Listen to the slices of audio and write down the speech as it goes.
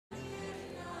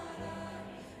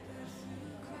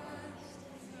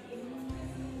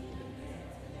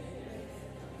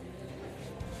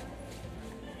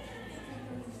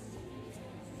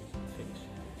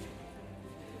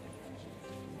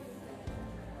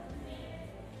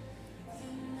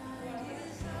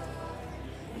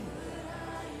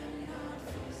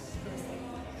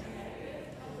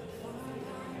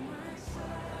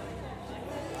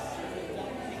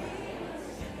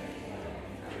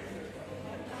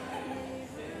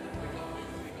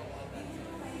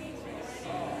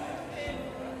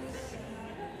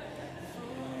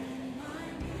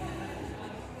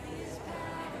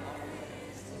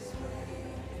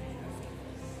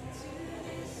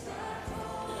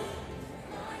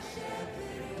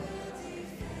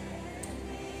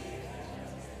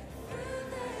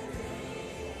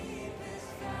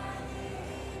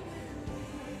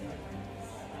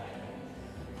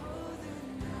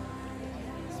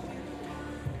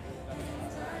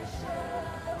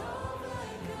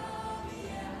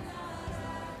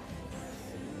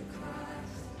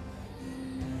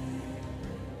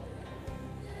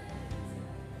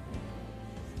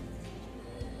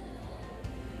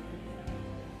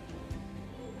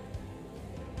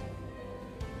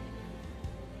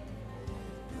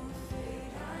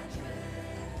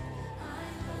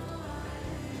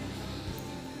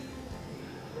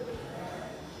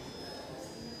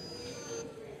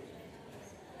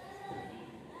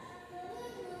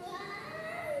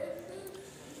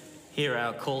Hear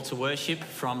our call to worship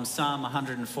from Psalm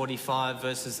 145,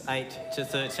 verses 8 to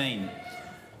 13.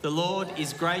 The Lord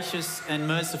is gracious and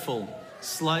merciful,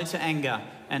 slow to anger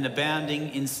and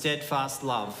abounding in steadfast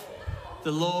love.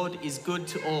 The Lord is good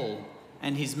to all,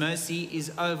 and his mercy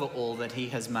is over all that he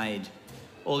has made.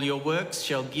 All your works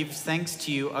shall give thanks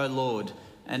to you, O Lord,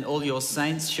 and all your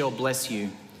saints shall bless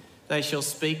you. They shall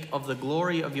speak of the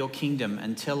glory of your kingdom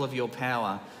and tell of your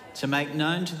power, to make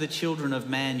known to the children of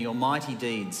man your mighty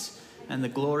deeds and the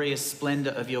glorious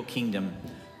splendour of your kingdom.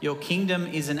 Your kingdom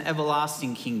is an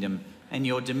everlasting kingdom, and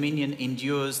your dominion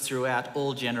endures throughout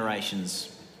all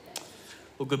generations.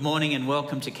 Well, good morning and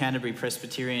welcome to Canterbury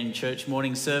Presbyterian Church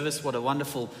morning service. What a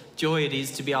wonderful joy it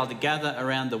is to be able to gather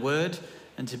around the Word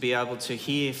and to be able to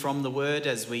hear from the Word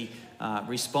as we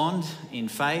respond in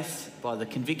faith by the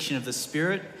conviction of the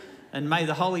Spirit. And may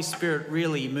the Holy Spirit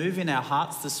really move in our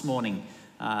hearts this morning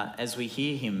as we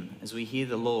hear him, as we hear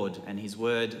the Lord and his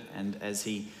word, and as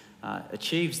he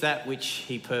achieves that which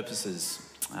he purposes.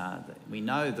 We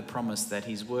know the promise that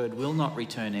his word will not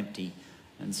return empty,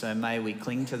 and so may we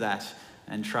cling to that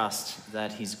and trust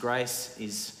that his grace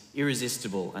is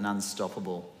irresistible and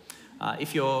unstoppable.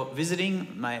 If you're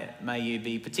visiting, may you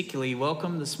be particularly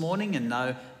welcome this morning and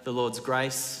know the Lord's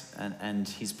grace and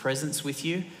his presence with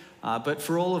you. But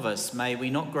for all of us, may we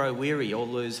not grow weary or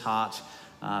lose heart,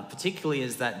 particularly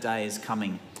as that day is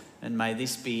coming. And may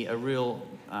this be a real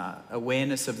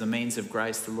awareness of the means of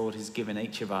grace the Lord has given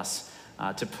each of us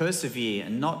to persevere,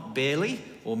 and not barely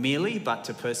or merely, but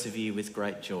to persevere with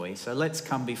great joy. So let's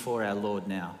come before our Lord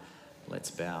now. Let's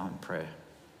bow in prayer.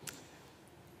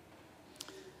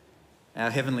 Our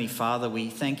Heavenly Father,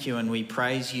 we thank you and we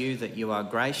praise you that you are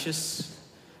gracious,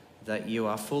 that you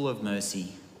are full of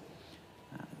mercy,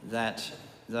 that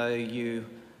though you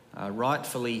are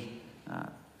rightfully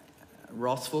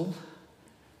wrathful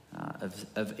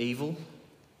of evil,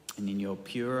 and in your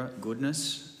pure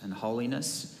goodness and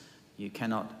holiness you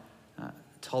cannot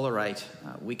tolerate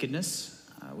wickedness.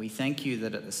 We thank you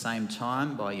that at the same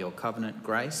time, by your covenant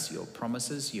grace, your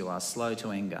promises, you are slow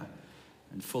to anger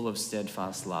and full of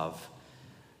steadfast love.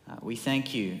 We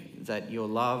thank you that your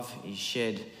love is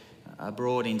shed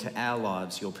abroad into our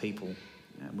lives, your people.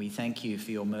 We thank you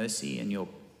for your mercy and your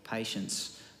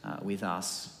patience with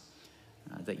us.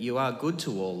 That you are good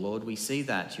to all, Lord. We see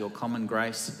that your common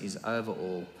grace is over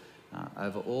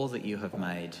all that you have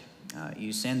made.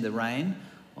 You send the rain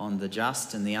on the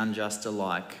just and the unjust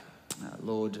alike.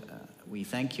 Lord, we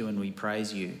thank you and we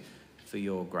praise you for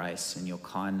your grace and your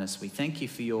kindness. We thank you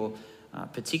for your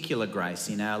particular grace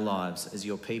in our lives as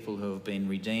your people who have been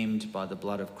redeemed by the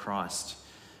blood of Christ.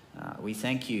 We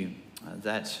thank you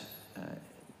that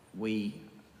we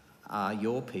are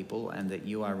your people and that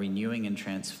you are renewing and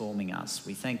transforming us.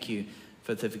 We thank you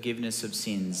for the forgiveness of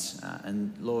sins.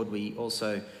 And Lord, we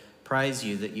also praise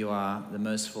you that you are the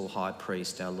merciful high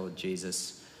priest, our Lord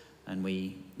Jesus. And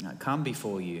we come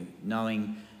before you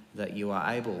knowing that you are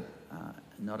able,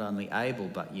 not only able,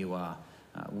 but you are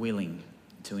willing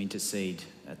to intercede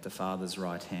at the Father's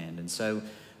right hand. And so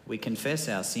we confess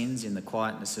our sins in the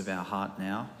quietness of our heart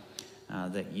now,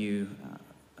 that you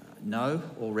know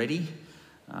already,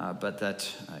 but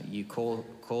that you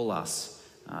call us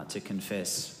to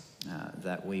confess,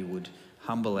 that we would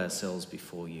humble ourselves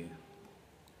before you.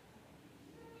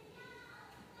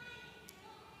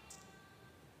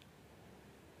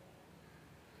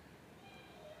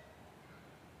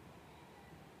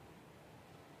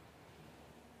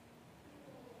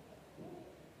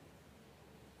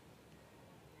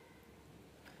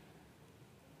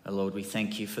 Oh Lord, we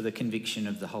thank you for the conviction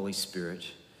of the Holy Spirit.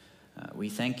 We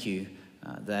thank you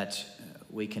that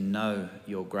we can know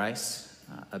your grace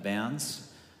abounds.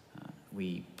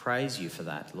 We praise you for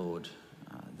that, Lord,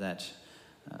 that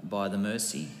by the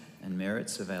mercy and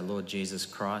merits of our Lord Jesus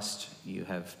Christ, you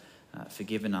have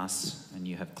forgiven us and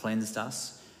you have cleansed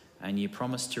us, and you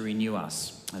promise to renew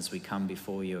us as we come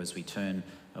before you, as we turn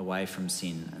away from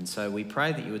sin. And so we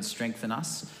pray that you would strengthen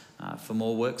us for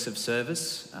more works of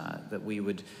service, that we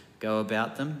would go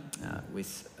about them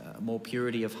with more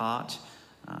purity of heart,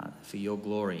 for your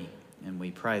glory. And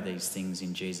we pray these things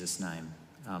in Jesus' name.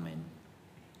 Amen.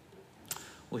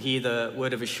 We'll hear the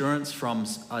word of assurance from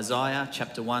Isaiah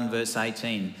chapter 1, verse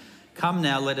 18. Come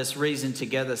now, let us reason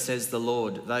together, says the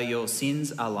Lord. Though your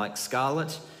sins are like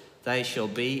scarlet, they shall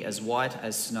be as white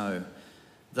as snow.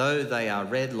 Though they are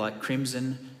red like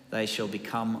crimson, they shall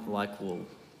become like wool.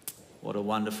 What a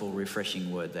wonderful,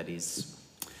 refreshing word that is.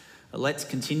 Let's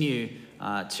continue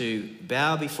to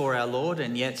bow before our Lord,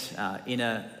 and yet in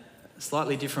a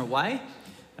slightly different way,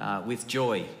 with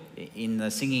joy, in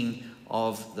the singing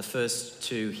of the first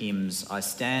two hymns, I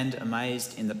Stand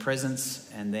Amazed in the Presence,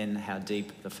 and then How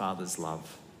Deep the Father's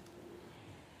Love.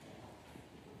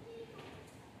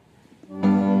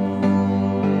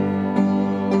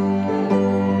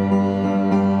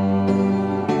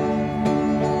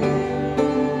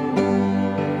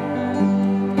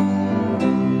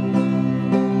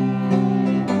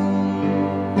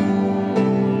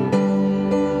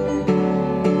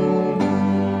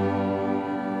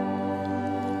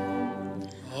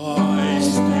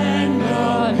 Stand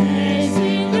amazed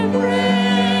in the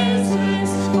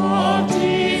presence of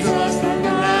Jesus.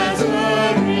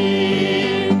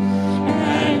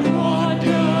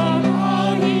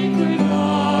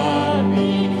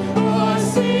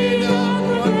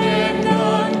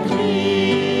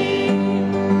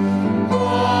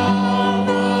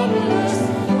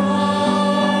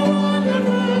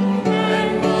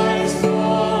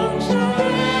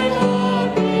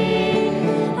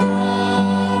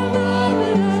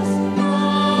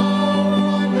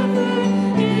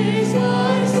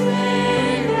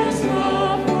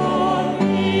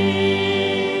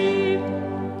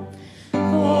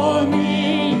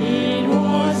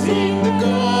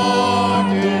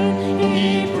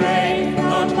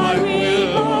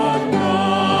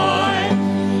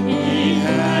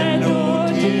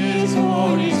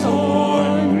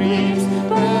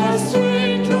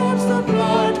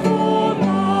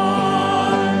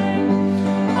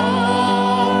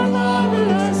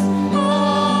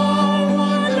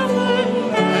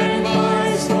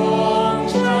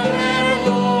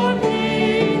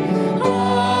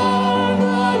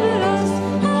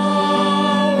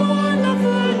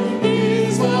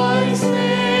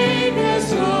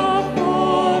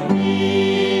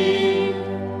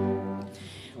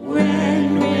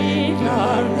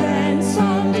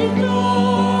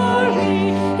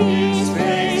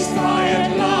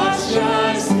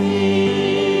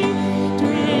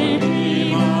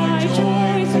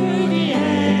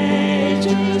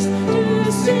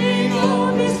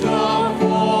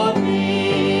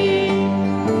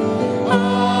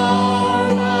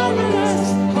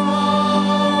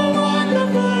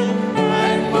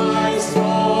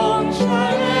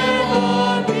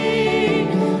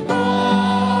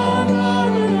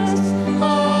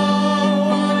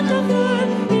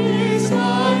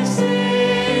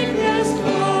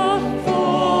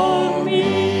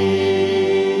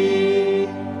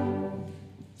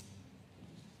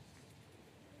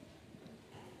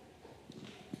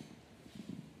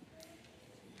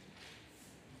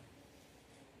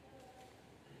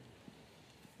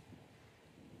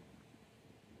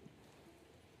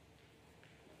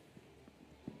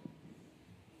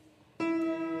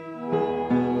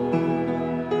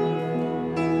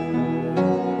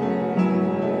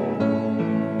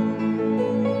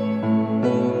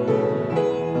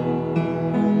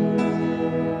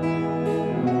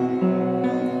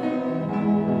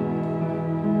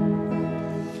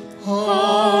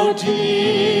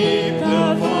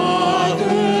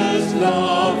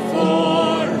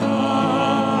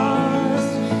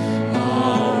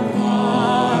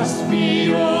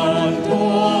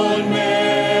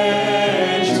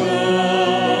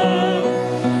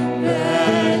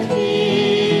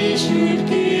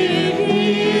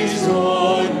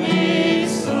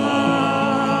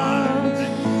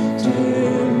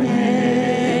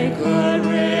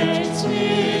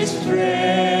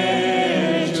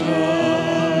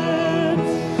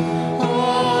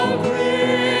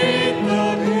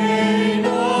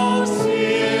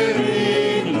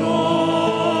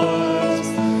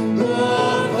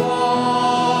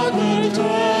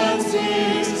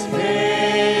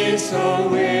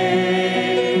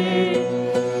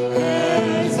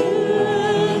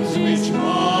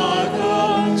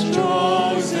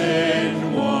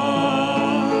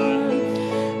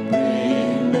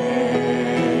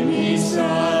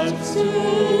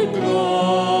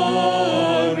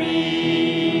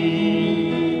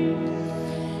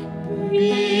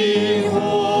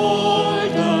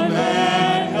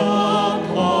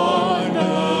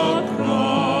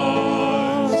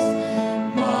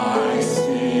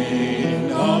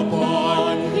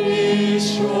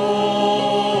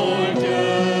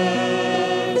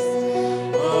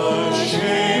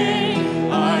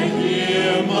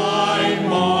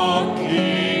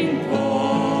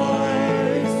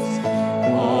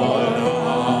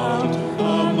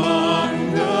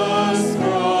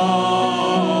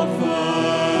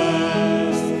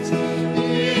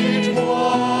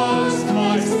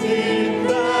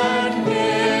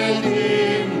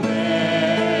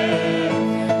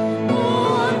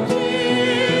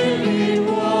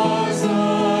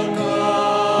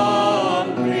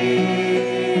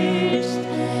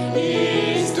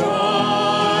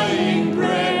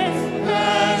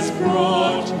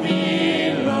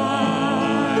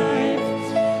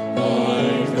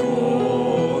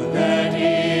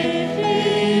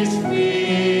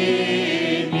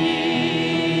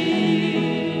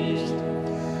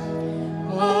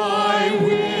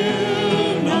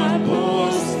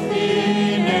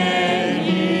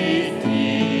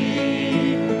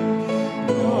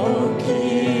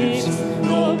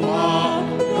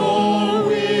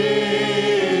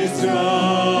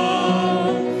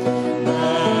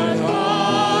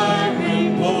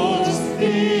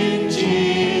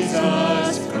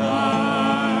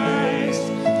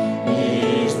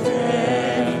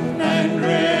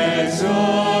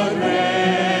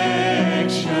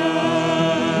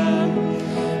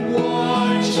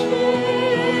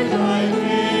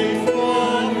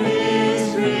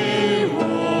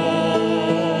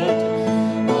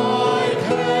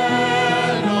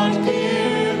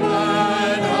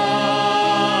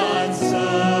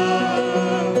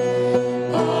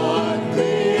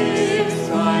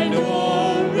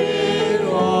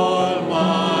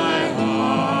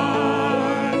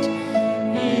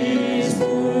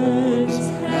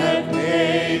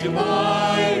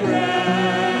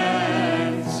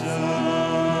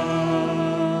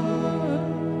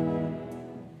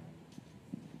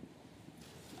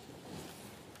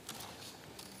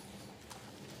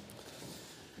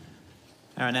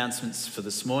 announcements for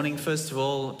this morning. First of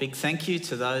all, a big thank you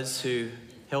to those who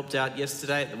helped out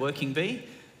yesterday at the Working Bee.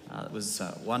 It was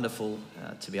wonderful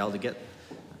to be able to get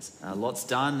lots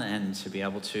done and to be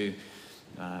able to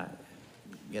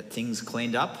get things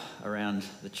cleaned up around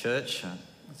the church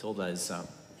with all those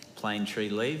plane tree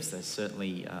leaves. They're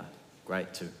certainly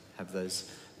great to have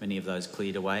many of those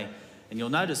cleared away. And you'll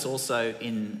notice also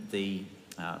in the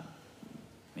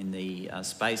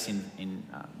space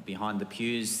behind the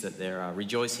pews that there are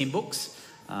Rejoice hymn books.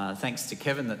 Thanks to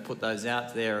Kevin that put those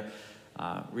out there.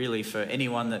 Really for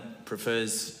anyone that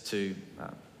prefers to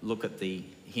look at the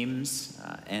hymns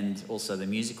and also the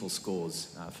musical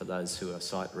scores for those who are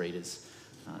sight readers.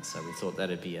 So we thought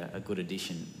that'd be a good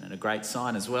addition and a great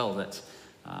sign as well that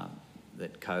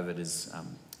COVID is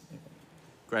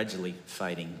gradually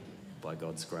fading by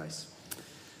God's grace.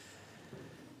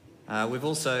 We've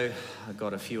also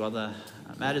got a few other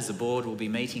matters. The board will be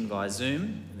meeting via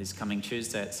Zoom this coming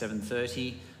Tuesday at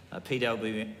 7:30.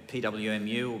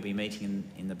 PWMU will be meeting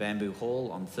in the Bamboo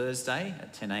Hall on Thursday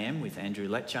at 10 a.m. with Andrew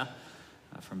Letcher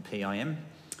from PIM.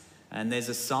 And there's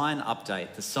a sign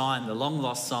update. The long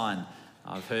lost sign.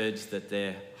 I've heard that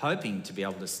they're hoping to be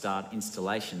able to start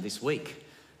installation this week.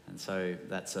 And so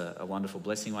that's a wonderful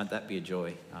blessing. Won't that be a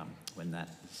joy when that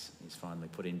is finally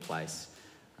put in place?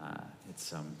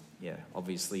 It's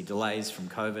obviously delays from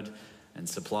COVID and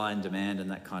supply and demand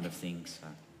and that kind of thing. So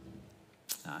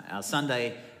our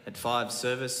Sunday at 5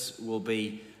 service will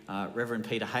be Reverend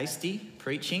Peter Hasty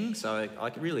preaching. So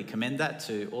I really commend that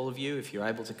to all of you. If you're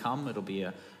able to come, it'll be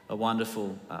a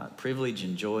wonderful privilege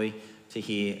and joy to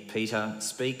hear Peter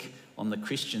speak on the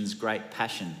Christian's great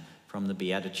passion from the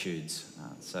Beatitudes.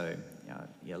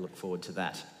 Look forward to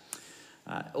that.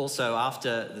 Also,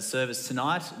 after the service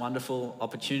tonight, wonderful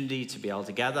opportunity to be able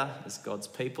to gather as God's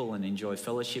people and enjoy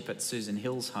fellowship at Susan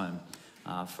Hill's home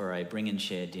for a bring and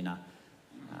share dinner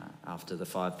after the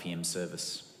 5 p.m.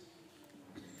 service.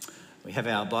 We have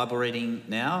our Bible reading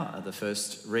now, the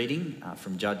first reading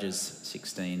from Judges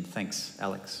 16. Thanks,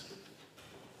 Alex.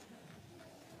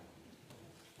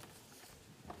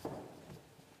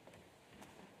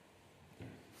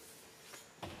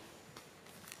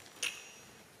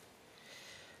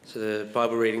 So the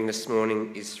Bible reading this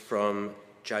morning is from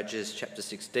Judges chapter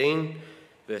 16,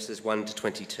 verses 1 to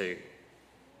 22.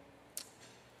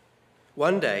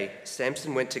 One day,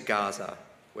 Samson went to Gaza,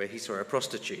 where he saw a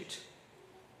prostitute.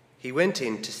 He went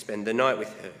in to spend the night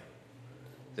with her.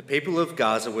 The people of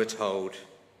Gaza were told,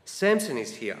 "Samson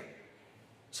is here."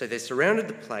 So they surrounded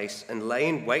the place and lay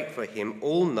in wait for him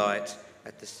all night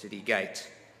at the city gate.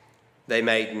 They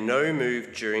made no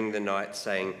move during the night,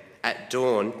 saying, "At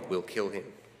dawn, we'll kill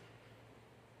him."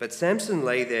 But Samson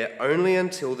lay there only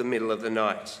until the middle of the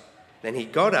night. Then he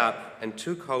got up and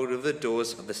took hold of the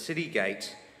doors of the city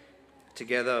gate,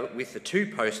 together with the 2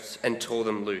 posts, and tore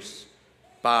them loose,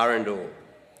 bar and all.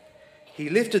 He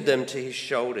lifted them to his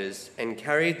shoulders and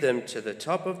carried them to the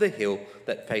top of the hill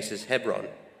that faces Hebron.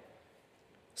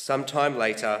 Some time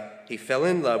later, he fell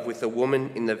in love with a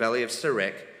woman in the valley of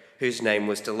Sorek, whose name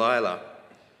was Delilah.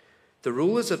 The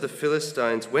rulers of the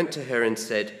Philistines went to her and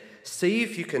said, "See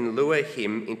if you can lure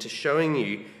him into showing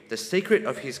you the secret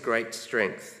of his great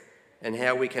strength and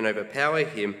how we can overpower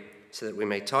him so that we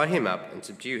may tie him up and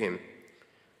subdue him.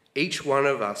 Each one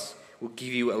of us will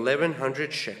give you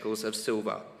 1,100 shekels of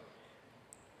silver."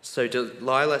 So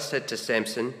Delilah said to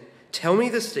Samson, "Tell me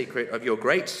the secret of your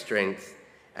great strength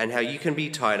and how you can be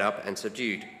tied up and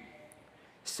subdued."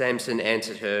 Samson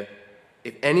answered her,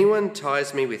 "If anyone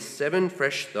ties me with 7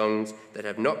 fresh thongs that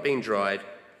have not been dried,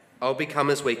 I'll become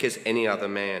as weak as any other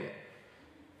man."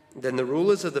 Then the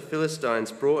rulers of the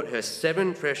Philistines brought her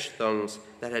 7 fresh thongs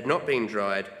that had not been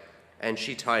dried, and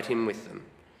she tied him with them.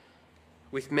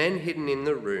 With men hidden in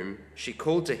the room, she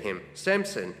called to him,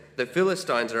 "Samson, the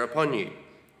Philistines are upon you."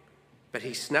 But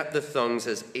he snapped the thongs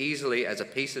as easily as a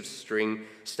piece of string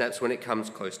snaps when it comes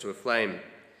close to a flame.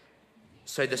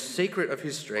 So the secret of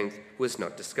his strength was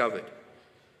not discovered.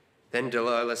 Then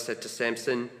Delilah said to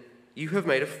Samson, "You have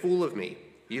made a fool of me.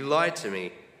 You lied to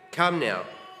me. Come now,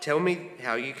 tell me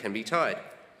how you can be tied."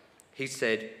 He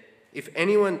said, "If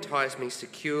anyone ties me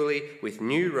securely with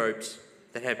new ropes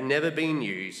that have never been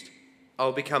used,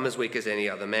 I'll become as weak as any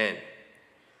other man."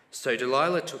 So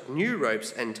Delilah took new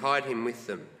ropes and tied him with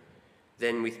them.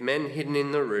 Then with men hidden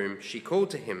in the room, she called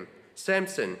to him,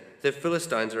 "Samson, the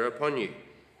Philistines are upon you."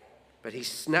 But he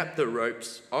snapped the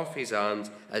ropes off his arms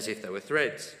as if they were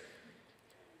threads.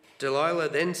 Delilah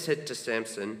then said to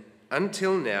Samson,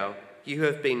 "Until now, you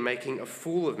have been making a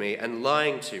fool of me and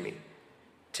lying to me.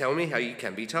 Tell me how you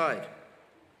can be tied."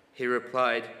 He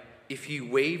replied, "If you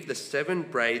weave the 7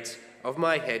 braids of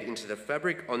my head into the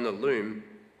fabric on the loom,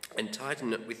 and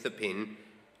tighten it with the pin,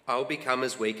 I will become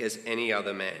as weak as any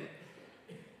other man."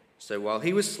 So while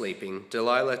he was sleeping,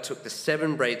 Delilah took the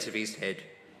 7 braids of his head,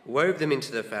 wove them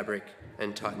into the fabric,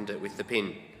 and tightened it with the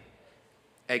pin.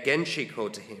 Again she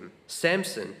called to him,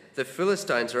 "Samson, the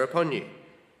Philistines are upon you."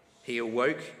 He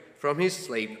awoke from his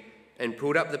sleep and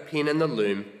pulled up the pin and the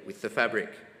loom with the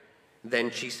fabric. Then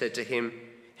she said to him,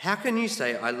 "How can you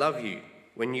say I love you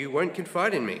when you won't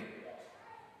confide in me?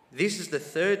 This is the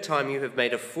 3rd time you have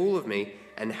made a fool of me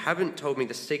and haven't told me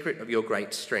the secret of your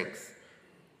great strength."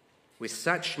 With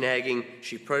such nagging,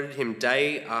 she prodded him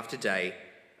day after day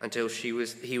until he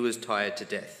was tired to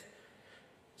death.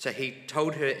 So he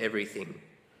told her everything.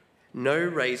 "No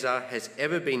razor has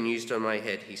ever been used on my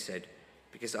head," he said,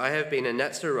 "because I have been a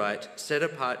Nazarite set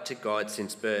apart to God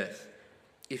since birth.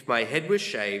 If my head was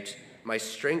shaved, my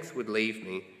strength would leave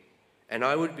me, and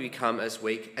I would become as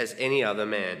weak as any other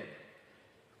man."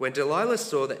 When Delilah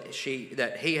saw that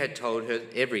he had told her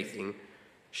everything,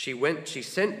 she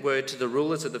sent word to the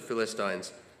rulers of the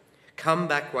Philistines, "Come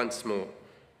back once more.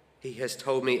 He has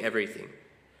told me everything."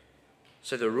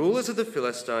 So the rulers of the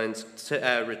Philistines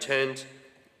returned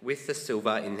with the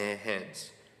silver in their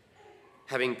hands.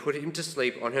 Having put him to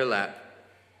sleep on her lap,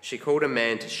 she called a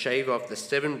man to shave off the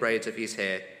 7 braids of his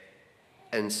hair,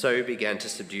 and so began to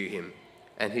subdue him,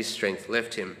 and his strength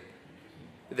left him.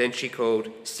 Then she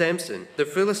called, "Samson, the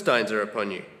Philistines are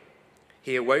upon you."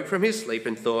 He awoke from his sleep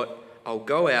and thought, "I'll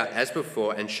go out as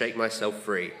before and shake myself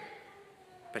free."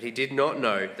 But he did not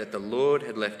know that the Lord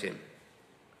had left him.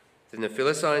 Then the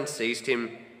Philistines seized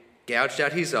him, gouged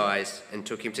out his eyes, and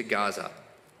took him to Gaza.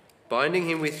 Binding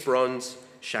him with bronze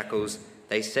shackles,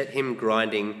 they set him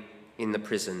grinding in the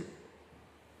prison.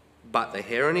 But the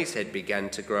hair on his head began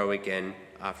to grow again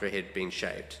after it had been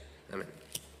shaved. Amen.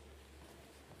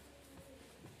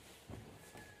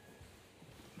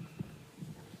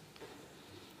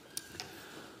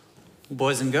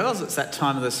 Boys and girls, it's that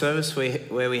time of the service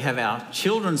where we have our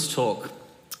children's talk.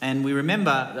 And we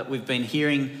remember that we've been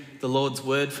hearing the Lord's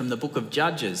word from the book of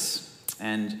Judges.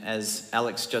 And as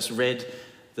Alex just read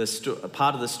a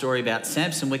part of the story about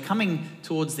Samson, we're coming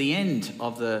towards the end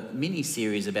of the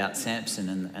mini-series about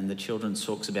Samson and the children's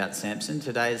talks about Samson.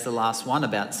 Today is the last one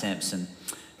about Samson.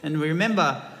 And we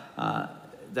remember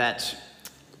that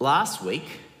last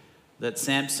week that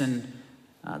Samson,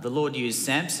 the Lord used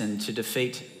Samson to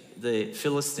defeat the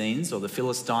Philistines or the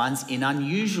Philistines in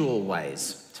unusual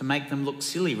ways, to make them look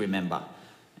silly, remember,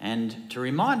 and to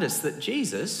remind us that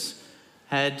Jesus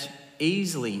had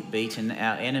easily beaten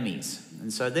our enemies.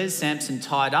 And so there's Samson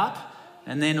tied up,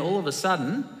 and then all of a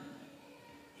sudden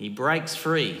he breaks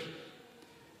free.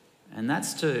 And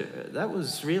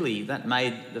that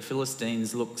made the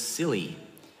Philistines look silly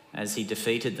as he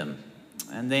defeated them.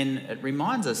 And then it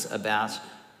reminds us about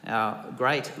our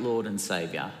great Lord and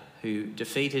Saviour, who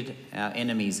defeated our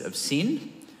enemies of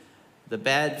sin, the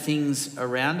bad things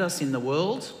around us in the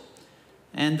world,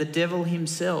 and the devil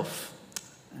himself.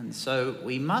 And so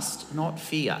we must not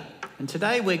fear. And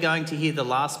today we're going to hear the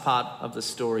last part of the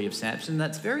story of Samson.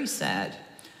 That's very sad,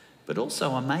 but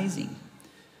also amazing,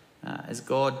 as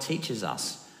God teaches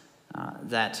us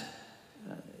that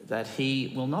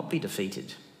he will not be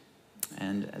defeated.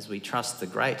 And as we trust the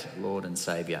great Lord and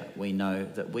Saviour, we know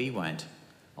that we won't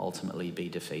ultimately be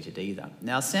defeated either.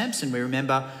 Now, Samson, we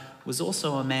remember, was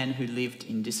also a man who lived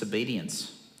in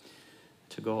disobedience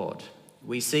to God.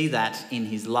 We see that in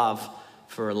his love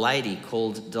for a lady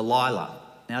called Delilah.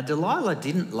 Now, Delilah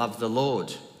didn't love the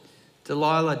Lord.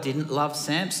 Delilah didn't love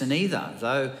Samson either,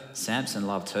 though Samson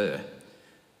loved her.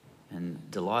 And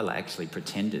Delilah actually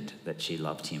pretended that she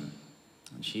loved him.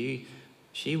 And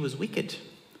she was wicked,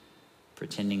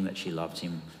 pretending that she loved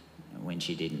him when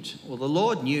she didn't. Well, the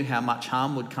Lord knew how much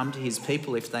harm would come to his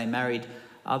people if they married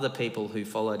other people who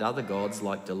followed other gods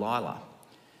like Delilah.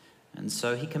 And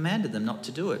so he commanded them not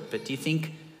to do it. But do you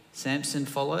think Samson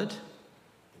followed?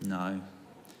 No,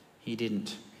 he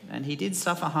didn't. And he did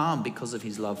suffer harm because of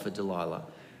his love for Delilah.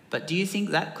 But do you think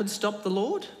that could stop the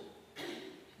Lord?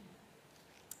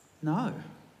 No,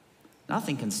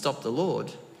 nothing can stop the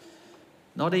Lord.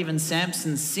 Not even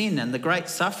Samson's sin and the great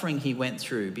suffering he went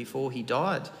through before he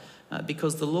died.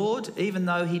 Because the Lord, even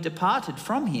though he departed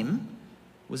from him,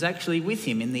 was actually with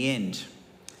him in the end.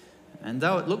 And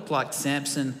though it looked like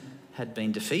Samson had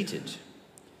been defeated,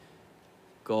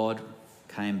 God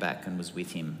came back and was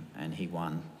with him, and he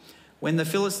won. When the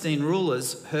Philistine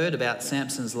rulers heard about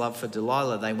Samson's love for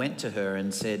Delilah, they went to her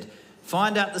and said,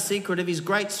 "Find out the secret of his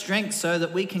great strength so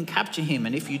that we can capture him,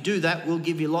 and if you do that, we'll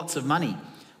give you lots of money."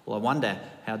 Well, I wonder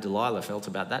how Delilah felt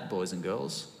about that, boys and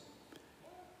girls.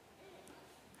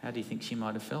 How do you think she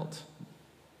might have felt?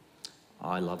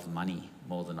 I love money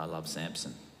more than I love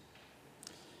Samson.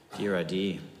 Dear oh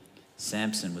dear,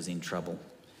 Samson was in trouble.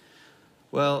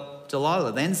 Well,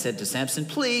 Delilah then said to Samson,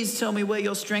 "Please tell me where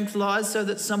your strength lies so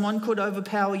that someone could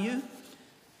overpower you."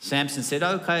 Samson said,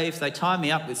 "Okay, if they tie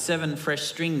me up with 7 fresh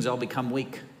strings, I'll become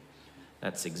weak."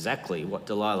 That's exactly what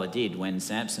Delilah did when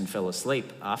Samson fell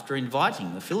asleep after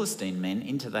inviting the Philistine men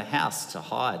into the house to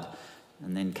hide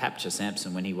and then capture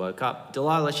Samson when he woke up.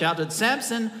 Delilah shouted,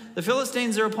 "Samson, the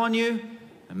Philistines are upon you."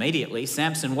 Immediately,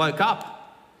 Samson woke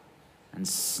up and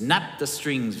snapped the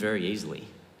strings very easily.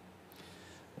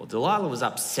 Well, Delilah was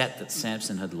upset that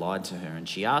Samson had lied to her, and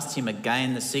she asked him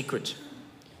again the secret.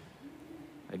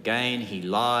 Again, he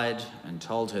lied and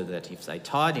told her that if they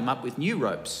tied him up with new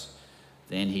ropes,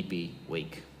 then he'd be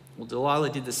weak. Well, Delilah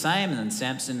did the same, and then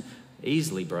Samson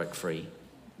easily broke free.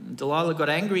 Delilah got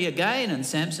angry again, and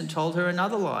Samson told her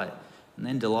another lie. And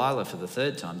then Delilah, for the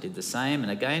 3rd time, did the same, and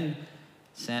again,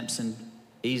 Samson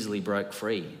easily broke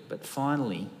free. But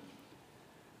finally,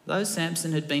 though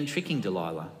Samson had been tricking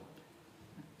Delilah,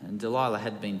 and Delilah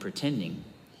had been pretending,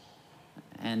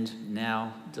 and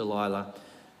now Delilah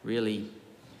really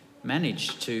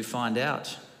managed to find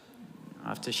out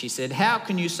after she said, "How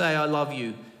can you say I love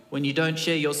you when you don't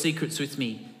share your secrets with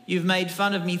me? You've made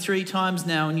fun of me 3 times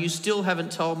now and you still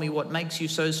haven't told me what makes you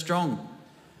so strong."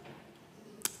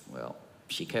 Well,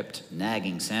 she kept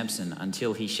nagging Samson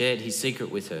until he shared his secret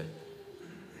with her.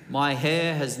 "My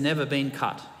hair has never been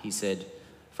cut," he said,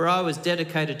 "for I was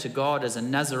dedicated to God as a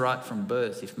Nazirite from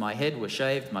birth. If my head were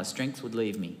shaved, my strength would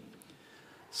leave me."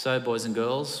 So, boys and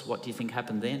girls, what do you think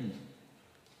happened then?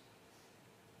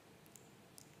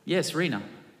 Yes, Rena.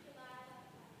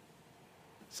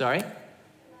 Sorry?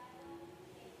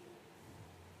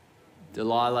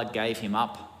 Delilah gave him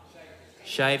up.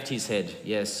 Shaved his head.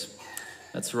 Yes,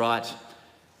 that's right.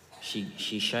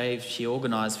 She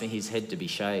organised for his head to be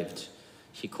shaved.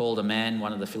 She called a man,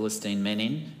 one of the Philistine men,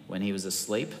 in when he was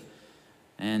asleep,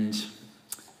 and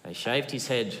they shaved his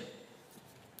head.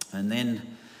 And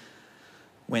then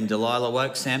when Delilah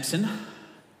woke Samson,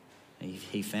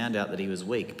 he found out that he was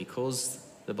weak because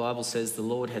the Bible says the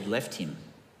Lord had left him.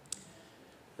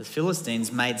 The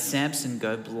Philistines made Samson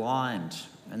go blind,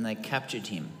 and they captured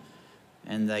him,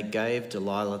 and they gave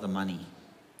Delilah the money.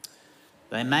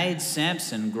 They made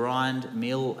Samson grind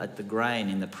meal at the grain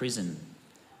in the prison.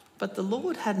 But the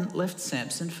Lord hadn't left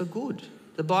Samson for good.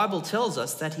 The Bible tells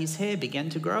us that his hair began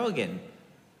to grow again.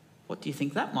 What do you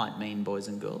think that might mean, boys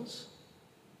and girls?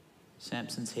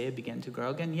 Samson's hair began to grow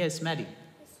again. Yes, Maddie.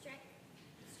 His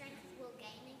strength will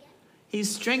gain again.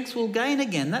 His strength will gain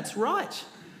again. That's right.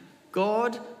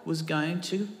 God was going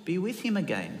to be with him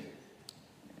again,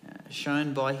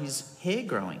 shown by his hair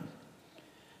growing.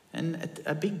 And at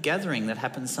a big gathering that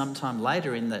happened sometime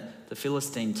later in the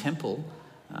Philistine temple,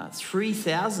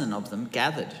 3,000 of them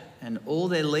gathered, and all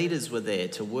their leaders were there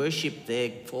to worship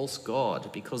their false god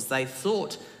because they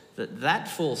thought that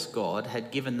false god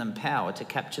had given them power to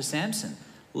capture Samson.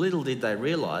 Little did they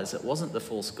realise it wasn't the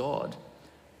false god,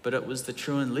 but it was the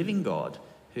true and living God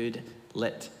who'd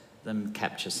let them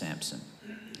capture Samson.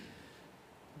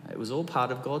 It was all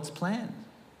part of God's plan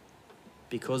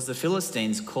because the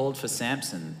Philistines called for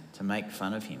Samson to make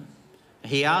fun of him.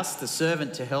 He asked the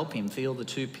servant to help him feel the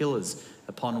 2 pillars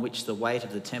upon which the weight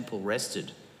of the temple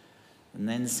rested. And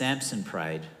then Samson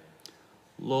prayed,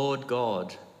 "Lord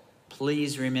God,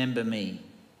 please remember me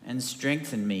and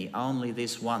strengthen me only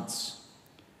this once."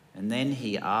 And then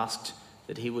he asked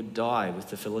that he would die with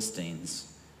the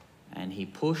Philistines. And he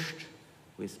pushed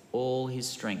with all his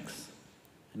strength.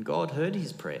 And God heard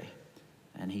his prayer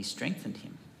and he strengthened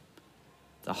him.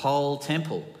 The whole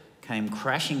temple came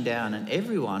crashing down and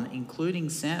everyone, including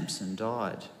Samson,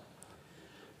 died.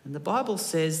 And the Bible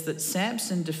says that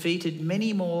Samson defeated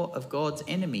many more of God's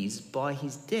enemies by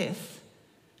his death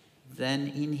than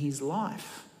in his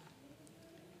life.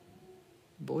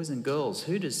 Boys and girls,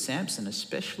 who does Samson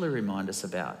especially remind us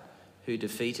about who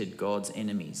defeated God's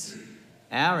enemies?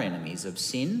 Our enemies of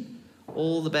sin,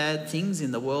 all the bad things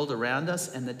in the world around us,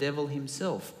 and the devil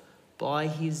himself by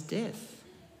his death.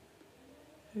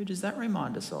 Who does that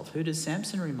remind us of? Who does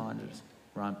Samson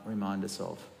remind us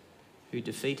of? Who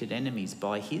defeated enemies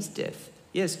by his death?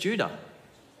 Yes, Judah.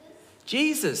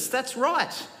 Jesus, that's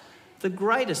right. The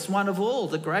greatest one of all,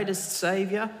 the greatest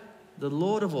Saviour, the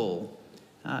Lord of all,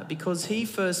 because he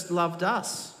first loved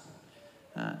us.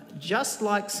 Just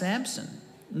like Samson,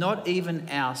 not even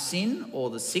our sin or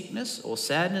the sickness or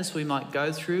sadness we might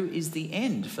go through is the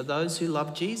end for those who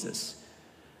love Jesus.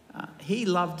 He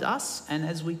loved us, and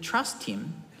as we trust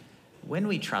him, when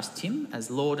we trust him as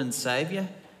Lord and Saviour,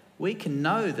 we can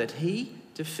know that he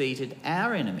defeated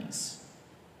our enemies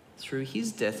through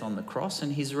his death on the cross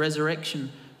and his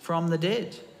resurrection from the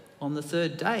dead on the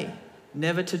third day,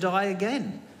 never to die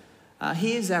again.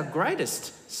 He is our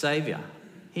greatest Saviour.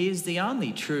 He is the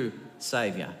only true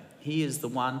Saviour. He is the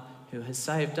one who has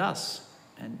saved us.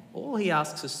 And all he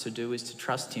asks us to do is to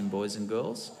trust him, boys and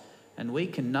girls, and we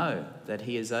can know that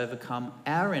he has overcome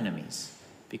our enemies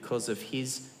because of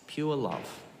his pure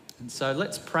love. And so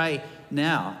let's pray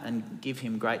now and give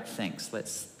him great thanks.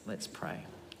 Let's pray.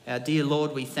 Our dear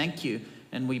Lord, we thank you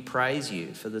and we praise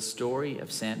you for the story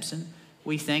of Samson.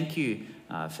 We thank you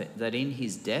that in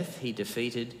his death he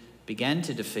began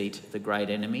to defeat the great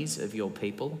enemies of your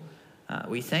people.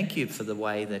 We thank you for the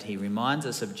way that he reminds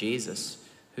us of Jesus,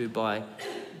 who by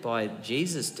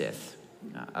Jesus' death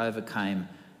overcame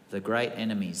the great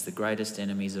enemies, the greatest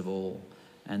enemies of all.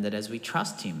 And that as we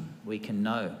trust him, we can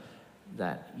know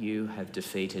that you have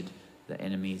defeated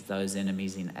those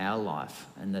enemies in our life,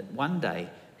 and that one day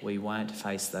we won't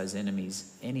face those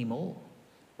enemies anymore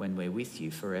when we're with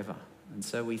you forever. And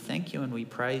so we thank you and we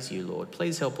praise you, Lord.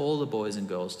 Please help all the boys and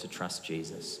girls to trust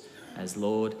Jesus as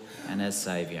Lord and as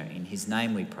Saviour. In his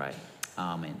name we pray.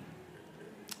 Amen.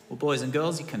 Well, boys and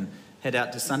girls, you can head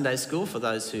out to Sunday school for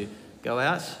those who go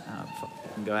out.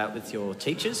 You can go out with your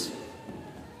teachers.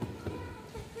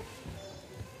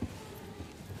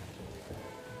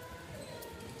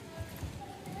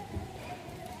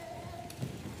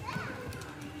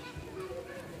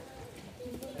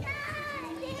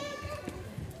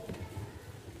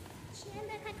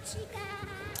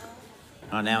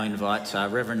 I now invite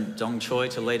Reverend Dong Choi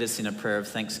to lead us in a prayer of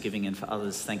thanksgiving, and for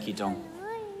others, thank you, Dong.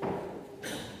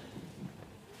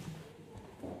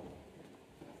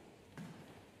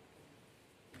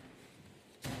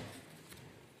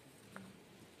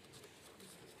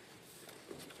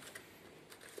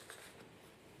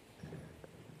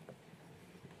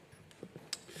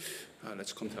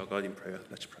 Let's come to our God in prayer.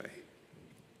 Let's pray.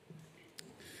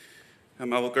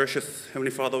 Our gracious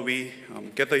Heavenly Father, we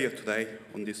gather here today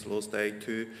on this Lord's Day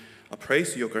to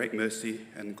praise your great mercy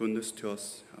and goodness to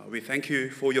us. We thank you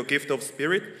for your gift of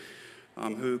Spirit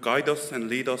who guide us and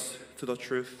lead us to the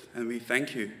truth. And we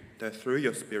thank you that through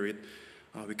your Spirit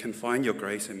we can find your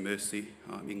grace and mercy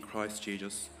in Christ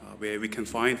Jesus, where we can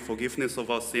find forgiveness of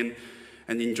our sin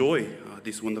and enjoy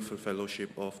this wonderful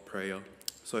fellowship of prayer.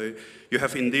 So you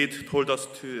have indeed told us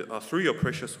through your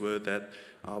precious word that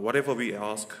whatever we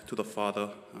ask to the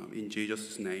Father in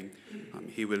Jesus' name,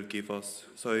 he will give us.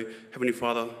 So Heavenly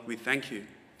Father, we thank you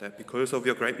that because of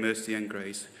your great mercy and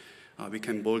grace, we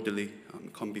can boldly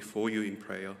come before you in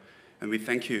prayer. And we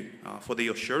thank you for the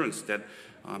assurance that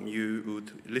you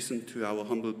would listen to our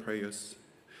humble prayers.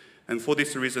 And for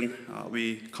this reason,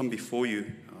 we come before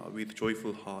you with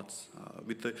joyful hearts,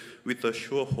 with the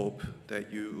sure hope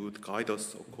that you would guide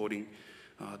us according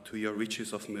to your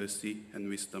riches of mercy and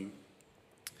wisdom.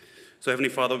 So Heavenly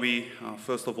Father, we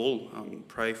first of all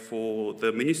pray for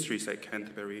the ministries at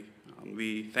Canterbury.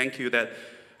 We thank you that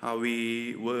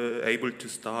we were able to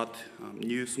start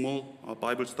new small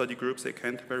Bible study groups at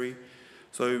Canterbury.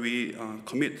 So we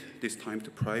commit this time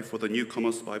to pray for the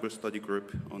newcomers Bible study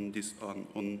group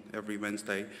on every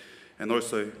Wednesday, and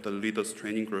also the leaders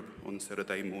training group on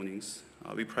Saturday mornings.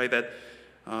 We pray that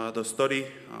the study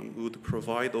would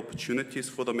provide opportunities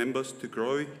for the members to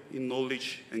grow in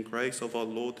knowledge and grace of our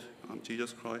Lord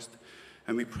Jesus Christ.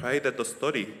 And we pray that the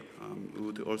study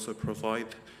would also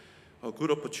provide a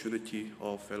good opportunity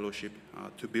of fellowship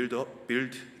to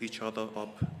build each other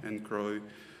up and grow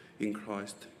in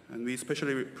Christ. And we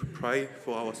especially pray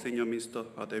for our senior minister,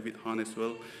 David Hann, as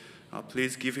well.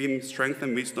 Please give him strength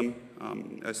and wisdom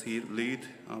as he leads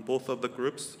both of the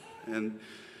groups. And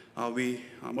we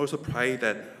also pray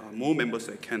that more members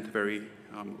at Canterbury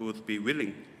would be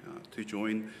willing to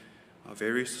join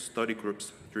various study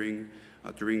groups during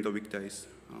the weekdays.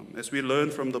 As we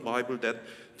learn from the Bible that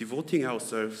devoting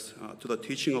ourselves to the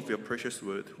teaching of your precious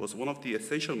word was one of the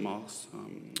essential marks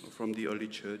from the early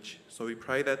church. So we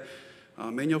pray that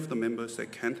many of the members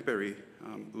at Canterbury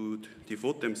would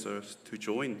devote themselves to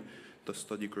join the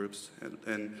study groups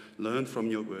and learn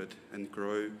from your word and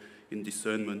grow in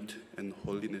discernment and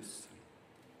holiness.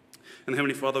 And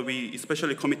Heavenly Father, we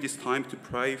especially commit this time to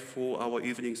pray for our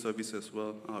evening service as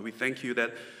well. We thank you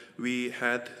that we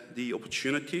had the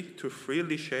opportunity to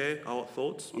freely share our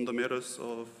thoughts on the matters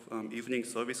of evening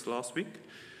service last week.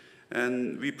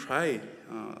 And we pray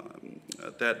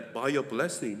that by your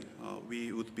blessing,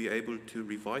 we would be able to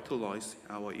revitalize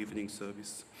our evening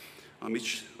service.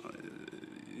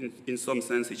 In some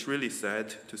sense, it's really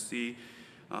sad to see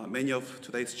many of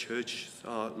today's church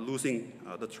losing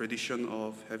the tradition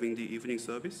of having the evening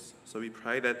service. So we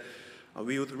pray that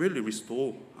we would really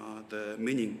restore the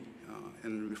meaning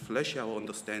and refresh our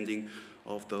understanding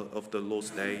of the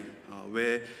Lord's Day,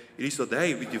 where it is a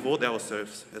day we devote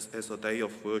ourselves as a day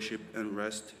of worship and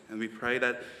rest. And we pray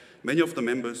that many of the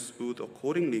members would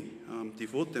accordingly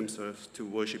devote themselves to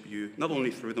worship you, not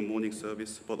only through the morning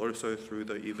service, but also through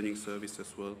the evening service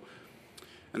as well.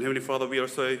 And Heavenly Father, we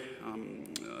also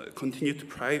continue to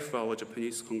pray for our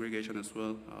Japanese congregation as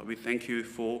well. We thank you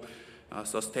for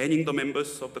sustaining the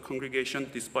members of the congregation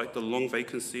despite the long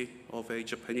vacancy of a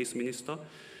Japanese minister.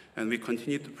 And we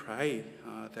continue to pray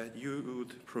that you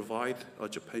would provide a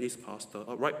Japanese pastor,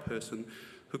 a right person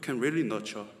who can really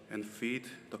nurture and feed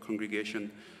the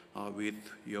congregation with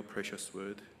your precious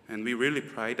word. And we really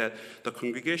pray that the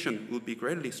congregation will be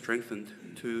greatly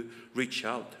strengthened to reach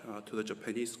out to the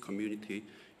Japanese community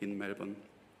in Melbourne.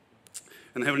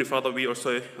 And Heavenly Father, we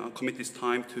also commit this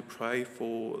time to pray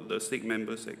for the sick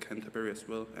members at Canterbury as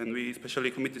well. And we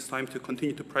especially commit this time to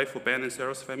continue to pray for Ben and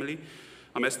Sarah's family,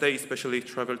 as they especially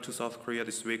travel to South Korea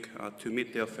this week to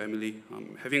meet their family.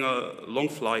 Having a long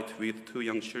flight with 2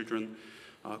 young children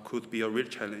could be a real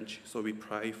challenge. So we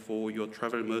pray for your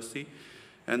travel mercy.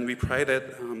 And we pray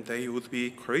that they would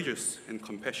be courageous and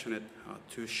compassionate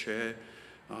to share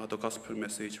the gospel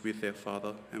message with their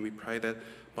father. And we pray that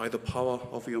by the power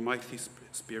of your mighty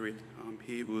Spirit,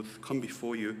 he would come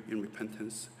before you in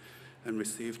repentance and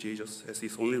receive Jesus as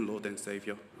his only Lord and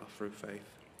Savior through faith.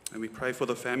 And we pray for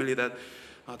the family that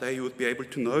they would be able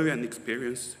to know and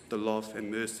experience the love and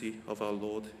mercy of our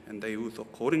Lord, and they would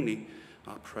accordingly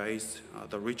praise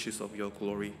the riches of your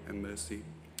glory and mercy.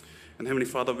 And Heavenly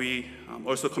Father, we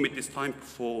also commit this time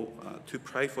to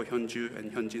pray for Hyunju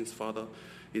and Hyunjin's father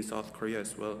in South Korea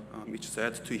as well. It's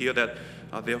sad to hear that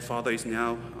their father is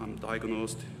now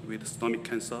diagnosed with stomach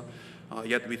cancer.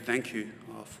 Yet we thank you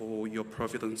for your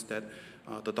providence that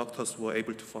the doctors were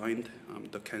able to find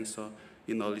the cancer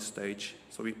in early stage.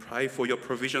 So we pray for your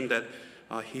provision that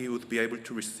he would be able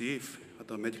to receive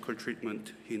the medical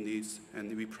treatment he needs.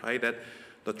 And we pray that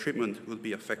the treatment will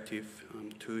be effective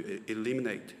to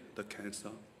eliminate the cancer.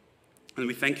 And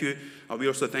we thank you. We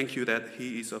also thank you that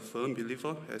he is a firm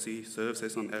believer as he serves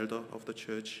as an elder of the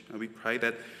church. And we pray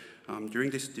that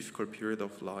during this difficult period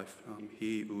of life,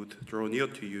 he would draw near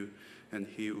to you and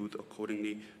he would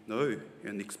accordingly know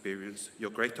and experience your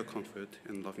greater comfort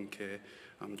and loving care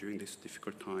during this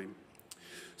difficult time.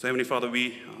 So Heavenly Father,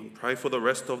 we pray for the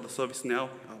rest of the service now.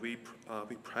 We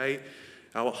pray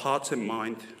our hearts and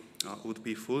mind would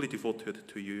be fully devoted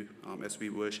to you as we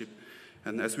worship.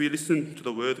 And as we listen to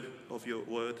the word of your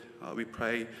word, we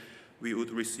pray we would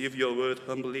receive your word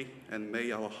humbly, and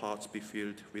may our hearts be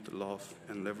filled with love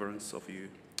and reverence of you.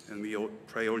 And we all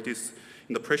pray all this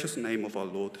in the precious name of our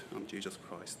Lord, Jesus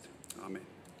Christ. Amen.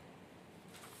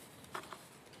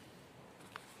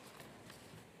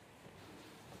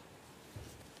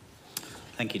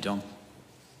 Thank you, Don.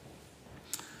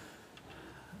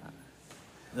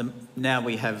 Now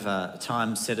we have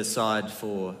time set aside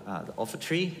for the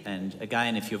offertory, and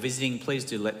again, if you're visiting, please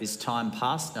do let this time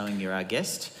pass knowing you're our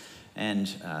guest, and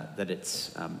that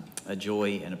it's a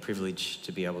joy and a privilege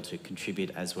to be able to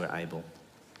contribute as we're able.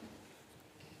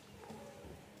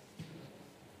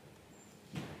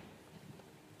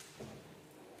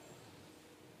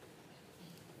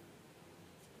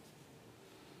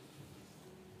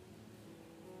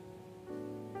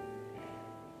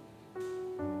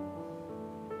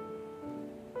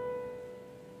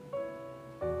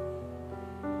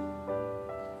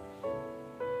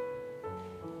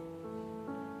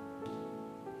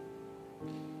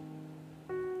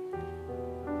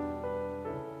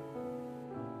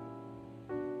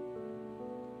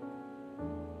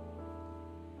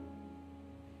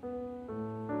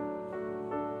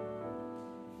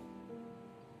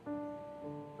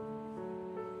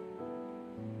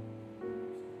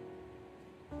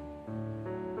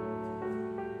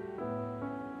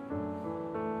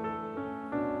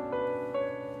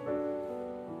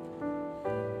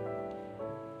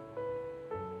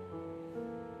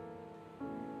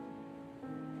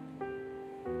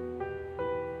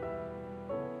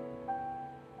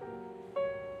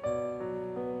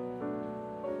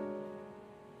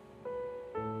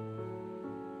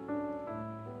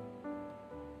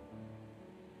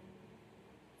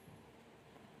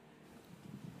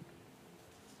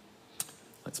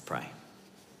 Let's pray.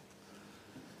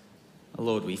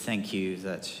 Lord, we thank you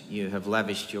that you have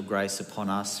lavished your grace upon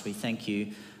us. We thank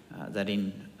you that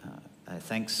in a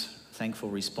thankful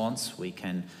response we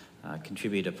can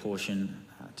contribute a portion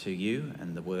to you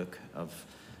and the work of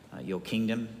your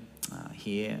kingdom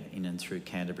here in and through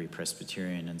Canterbury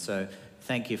Presbyterian. And so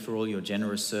thank you for all your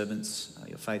generous servants,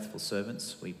 your faithful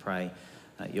servants. We pray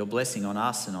your blessing on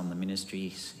us and on the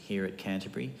ministries here at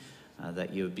Canterbury.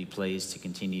 that you would be pleased to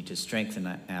continue to strengthen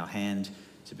our hand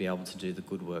to be able to do the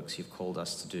good works you've called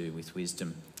us to do with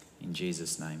wisdom. In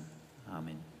Jesus' name,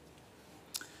 amen.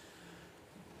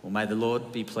 Well, may the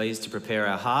Lord be pleased to prepare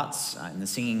our hearts in the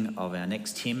singing of our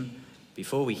next hymn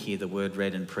before we hear the word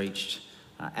read and preached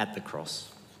at the cross.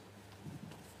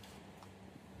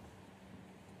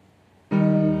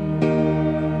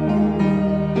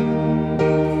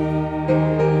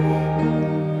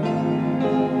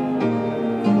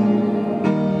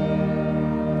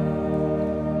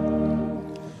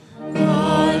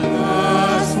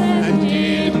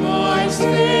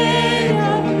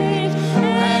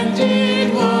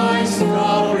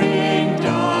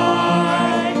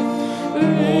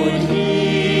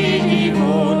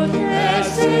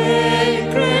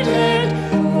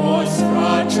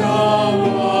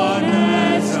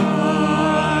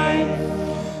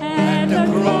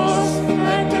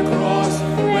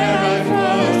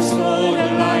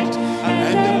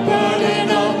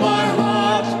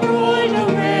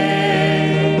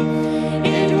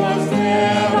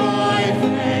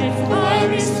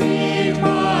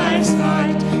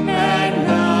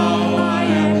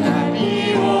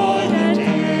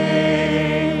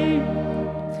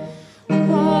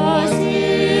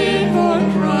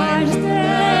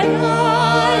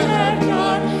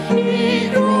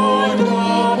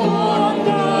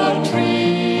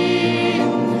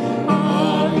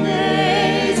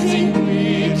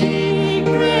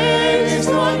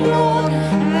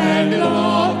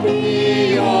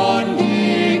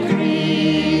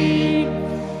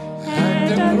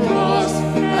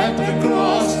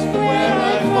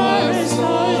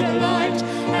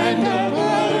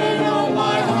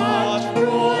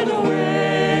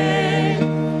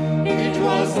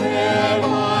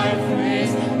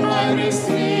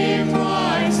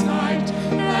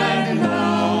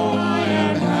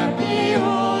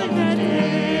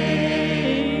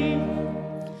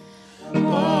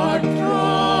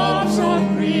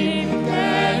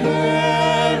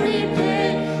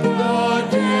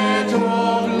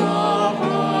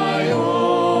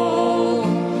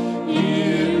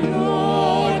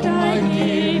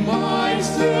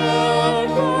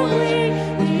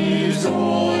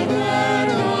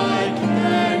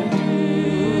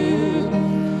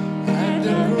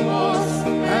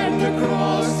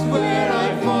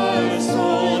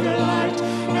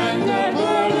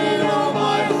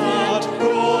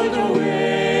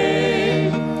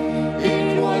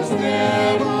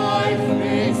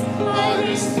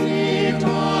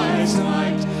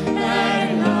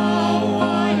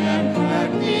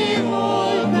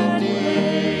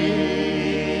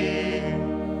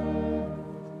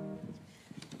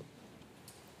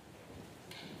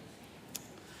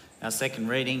 Our second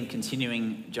reading,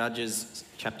 continuing Judges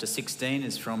chapter 16,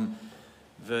 is from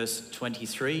verse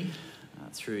 23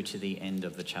 through to the end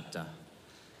of the chapter.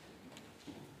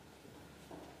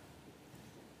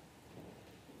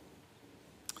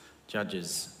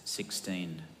 Judges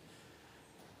 16,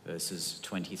 verses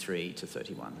 23 to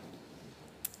 31.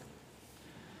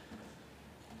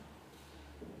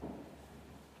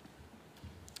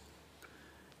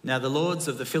 Now the lords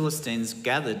of the Philistines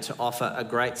gathered to offer a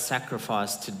great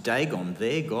sacrifice to Dagon,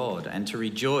 their god, and to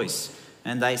rejoice.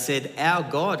 And they said, "Our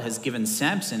God has given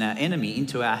Samson, our enemy,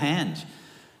 into our hand."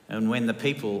 And when the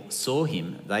people saw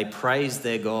him, they praised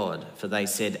their God, for they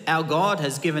said, "Our God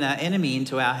has given our enemy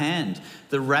into our hand,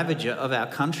 the ravager of our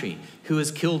country, who has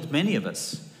killed many of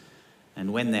us."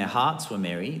 And when their hearts were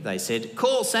merry, they said,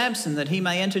 "Call Samson that he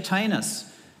may entertain us."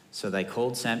 So they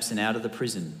called Samson out of the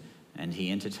prison, and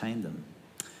he entertained them.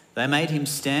 They made him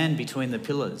stand between the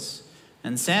pillars.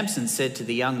 And Samson said to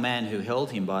the young man who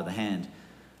held him by the hand,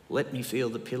 "Let me feel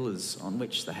the pillars on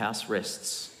which the house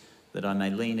rests, that I may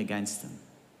lean against them."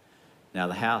 Now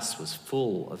the house was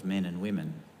full of men and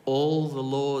women. All the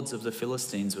lords of the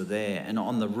Philistines were there, and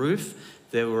on the roof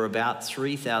there were about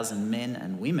 3,000 men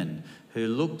and women who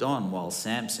looked on while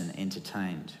Samson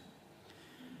entertained.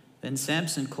 Then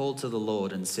Samson called to the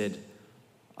Lord and said,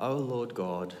 "O Lord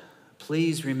God,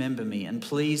 please remember me and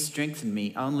please strengthen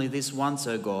me only this once,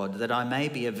 O God, that I may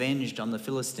be avenged on the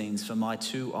Philistines for my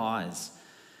 2 eyes."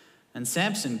 And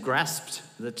Samson grasped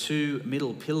the 2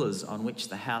 middle pillars on which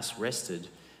the house rested,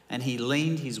 and he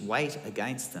leaned his weight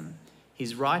against them,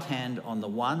 his right hand on the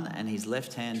one and his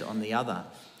left hand on the other.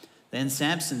 Then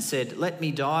Samson said, "Let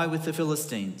me die with the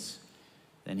Philistines."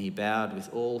 Then he bowed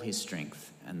with all his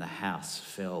strength, and the house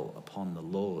fell upon the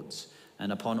lords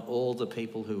and upon all the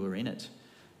people who were in it.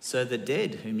 So the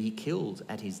dead whom he killed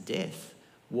at his death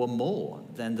were more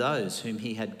than those whom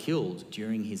he had killed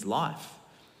during his life.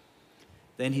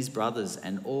 Then his brothers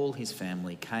and all his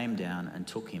family came down and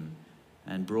took him,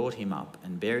 and brought him up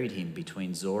and buried him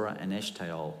between Zorah and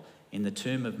Eshtaol in the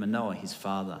tomb of Manoah his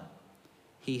father.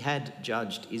 He had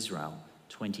judged Israel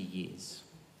 20 years.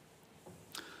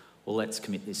 Well, let's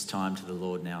commit this time to the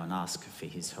Lord now and ask for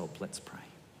his help. Let's pray.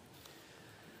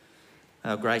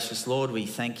 Our gracious Lord, we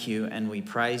thank you and we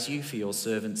praise you for your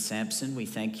servant Samson. We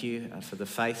thank you for the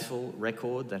faithful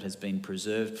record that has been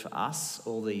preserved for us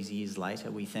all these years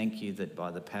later. We thank you that by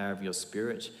the power of your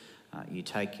Spirit, you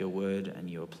take your word and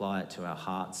you apply it to our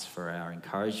hearts for our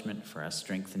encouragement, for our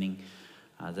strengthening,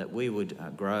 that we would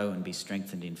grow and be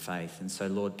strengthened in faith. And so,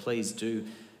 Lord, please do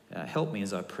help me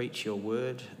as I preach your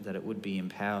word, that it would be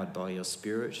empowered by your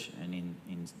Spirit and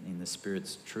in the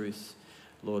Spirit's truth.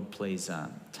 Lord, please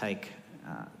take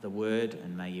the word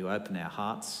and may you open our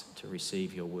hearts to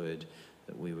receive your word,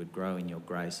 that we would grow in your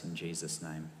grace in Jesus'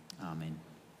 name. Amen.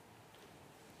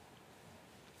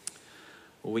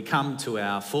 Well, we come to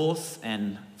our fourth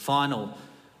and final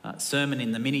sermon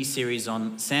in the mini-series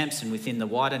on Samson within the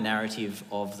wider narrative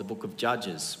of the book of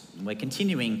Judges. We're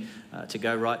continuing to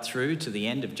go right through to the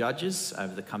end of Judges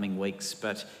over the coming weeks,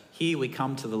 but here we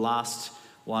come to the last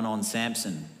one on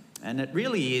Samson. And it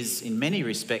really is, in many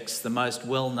respects, the most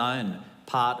well-known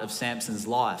part of Samson's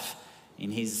life,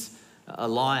 in his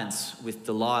alliance with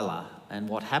Delilah and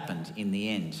what happened in the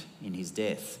end, in his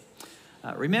death.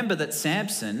 Remember that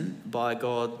Samson, by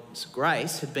God's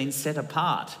grace, had been set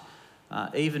apart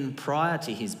even prior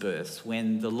to his birth,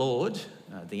 when the Lord,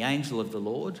 the angel of the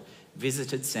Lord,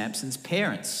 visited Samson's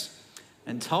parents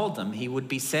and told them he would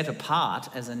be set apart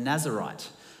as a Nazirite.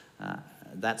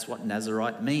 That's what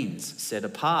Nazirite means, set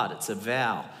apart. It's a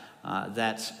vow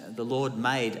that the Lord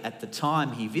made at the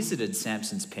time he visited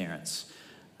Samson's parents.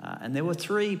 And there were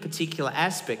three particular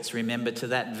aspects, remember, to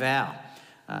that vow.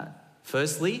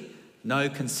 Firstly, no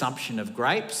consumption of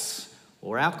grapes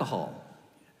or alcohol.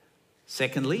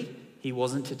 Secondly, he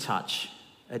wasn't to touch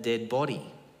a dead body.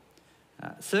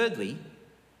 Thirdly,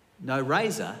 no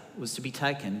razor was to be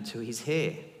taken to his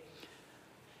hair.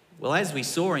 Well, as we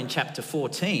saw in chapter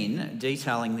 14,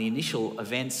 detailing the initial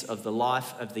events of the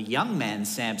life of the young man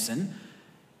Samson,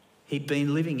 he'd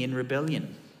been living in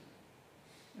rebellion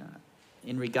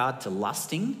in regard to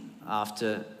lusting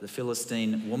after the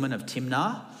Philistine woman of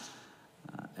Timnah,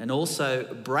 and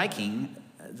also breaking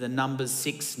the Numbers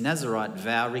 6 Nazirite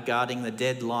vow regarding the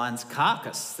dead lion's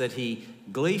carcass that he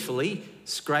gleefully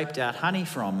scraped out honey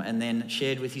from and then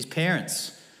shared with his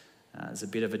parents as a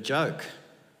bit of a joke.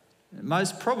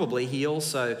 Most probably, he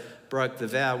also broke the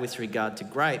vow with regard to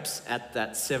grapes at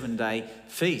that 7-day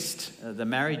feast, the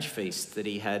marriage feast that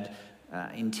he had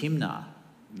in Timnah.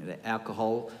 The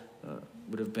alcohol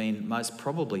would have been most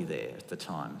probably there at the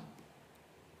time.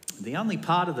 The only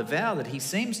part of the vow that he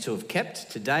seems to have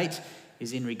kept to date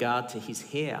is in regard to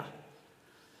his hair.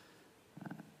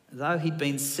 Though he'd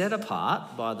been set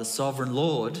apart by the sovereign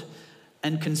Lord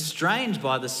and constrained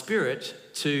by the Spirit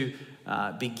to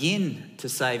begin to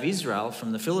save Israel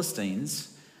from the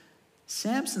Philistines,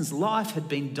 Samson's life had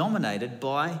been dominated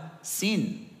by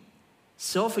sin,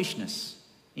 selfishness,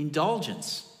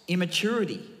 indulgence,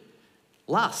 immaturity,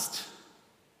 lust.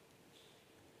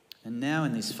 And now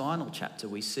in this final chapter,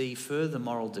 we see further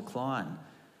moral decline,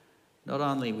 not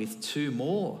only with two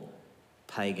more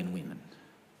pagan women,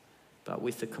 but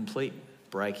with the complete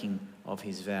breaking of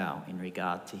his vow in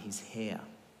regard to his hair.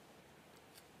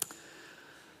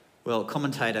 Well,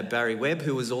 commentator Barry Webb,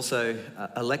 who was also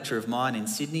a lecturer of mine in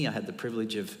Sydney, I had the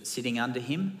privilege of sitting under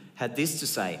him, had this to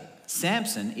say: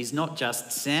 Samson is not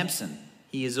just Samson,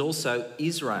 he is also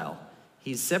Israel.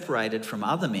 He is separated from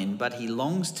other men, but he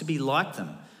longs to be like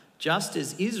them, just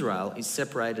as Israel is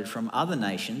separated from other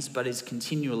nations, but is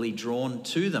continually drawn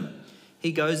to them.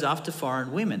 He goes after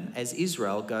foreign women, as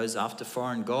Israel goes after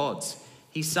foreign gods.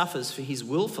 He suffers for his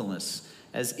willfulness,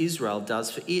 as Israel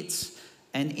does for its.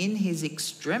 And in his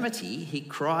extremity, he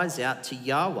cries out to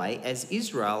Yahweh, as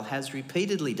Israel has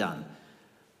repeatedly done.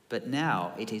 But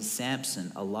now it is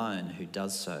Samson alone who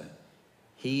does so.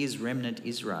 He is remnant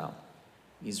Israel,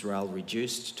 Israel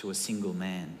reduced to a single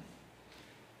man.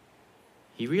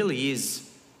 He really is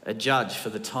a judge for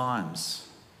the times,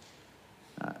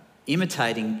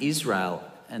 imitating Israel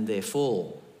and their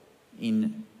fall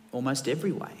in almost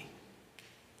every way.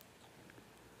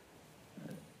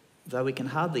 Though we can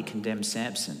hardly condemn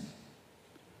Samson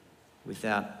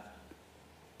without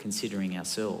considering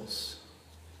ourselves.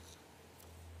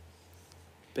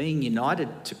 Being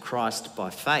united to Christ by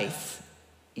faith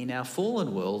in our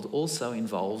fallen world also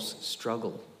involves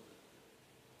struggle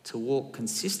to walk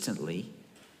consistently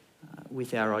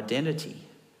with our identity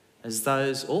as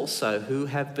those also who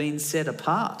have been set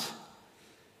apart.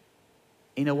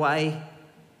 In a way,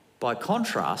 by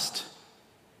contrast,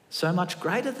 so much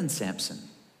greater than Samson,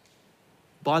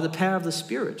 by the power of the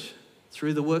Spirit,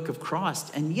 through the work of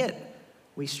Christ. And yet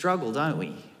we struggle, don't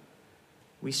we?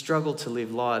 We struggle to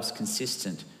live lives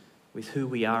consistent with who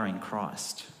we are in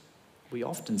Christ. We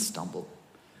often stumble,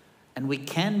 and we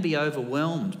can be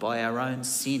overwhelmed by our own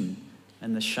sin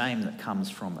and the shame that comes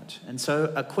from it. And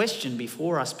so a question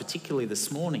before us, particularly this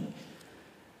morning,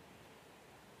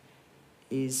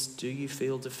 is, do you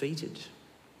feel defeated?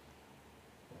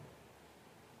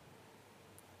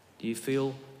 Do you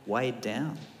feel weighed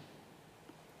down?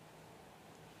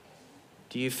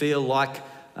 Do you feel like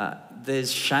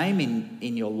there's shame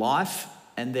in your life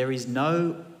and there is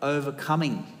no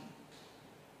overcoming?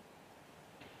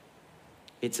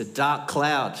 It's a dark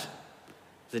cloud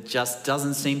that just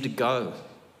doesn't seem to go.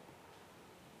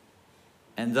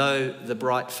 And though the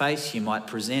bright face you might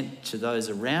present to those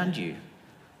around you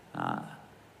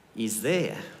is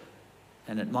there,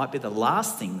 and it might be the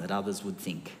last thing that others would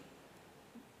think,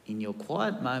 in your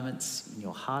quiet moments, in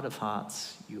your heart of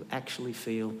hearts, you actually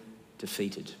feel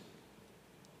defeated.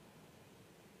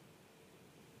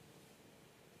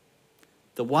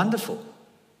 The wonderful,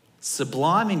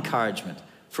 sublime encouragement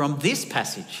from this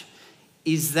passage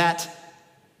is that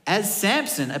as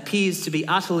Samson appears to be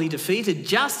utterly defeated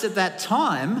just at that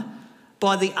time,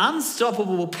 by the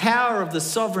unstoppable power of the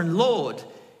sovereign Lord,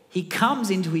 he comes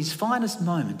into his finest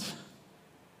moment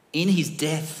in his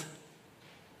death.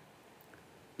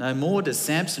 No more does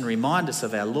Samson remind us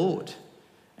of our Lord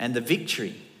and the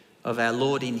victory of our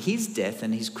Lord in his death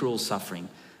and his cruel suffering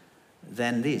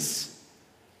than this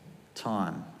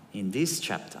time in this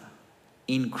chapter.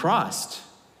 In Christ,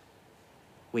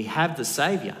 we have the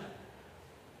Saviour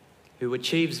who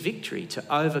achieves victory to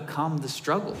overcome the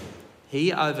struggle.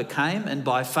 He overcame, and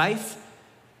by faith,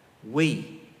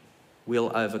 we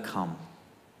will overcome.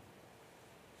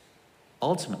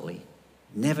 Ultimately,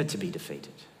 never to be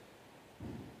defeated.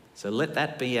 So let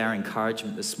that be our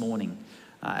encouragement this morning.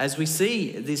 As we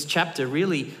see this chapter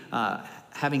really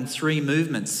having three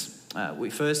movements, we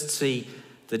first see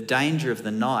the danger of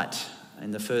the night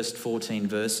in the first 14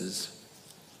 verses.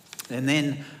 And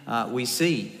then we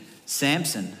see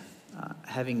Samson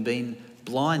having been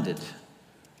blinded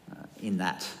in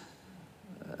that,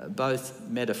 both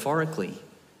metaphorically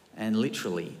and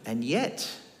literally. And yet,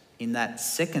 in that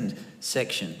second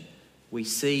section, we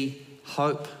see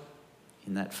hope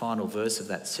in that final verse of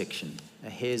that section, a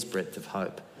hair's breadth of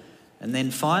hope. And then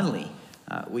finally,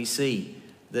 we see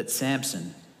that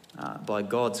Samson, by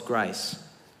God's grace,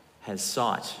 has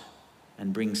sight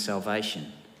and brings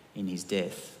salvation in his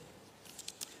death.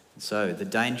 So, the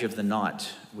danger of the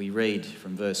night, we read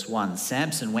from verse 1,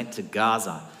 Samson went to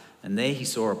Gaza, and there he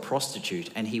saw a prostitute,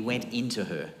 and he went into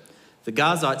her. The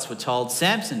Gazites were told,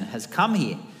 Samson has come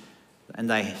here. And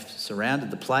they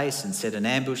surrounded the place and set an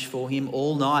ambush for him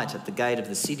all night at the gate of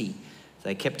the city.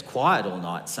 They kept quiet all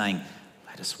night, saying,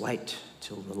 let us wait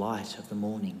till the light of the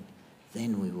morning,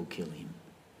 then we will kill him.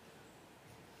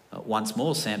 Once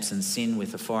more, Samson's sin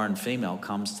with a foreign female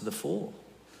comes to the fore.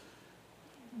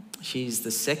 She's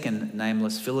the second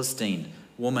nameless Philistine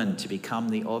woman to become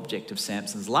the object of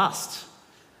Samson's lust.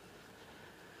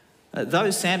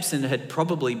 Though Samson had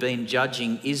probably been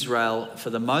judging Israel for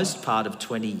the most part of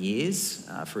 20 years,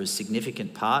 for a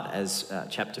significant part, as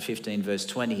chapter 15 verse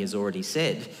 20 has already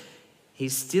said,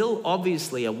 he's still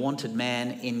obviously a wanted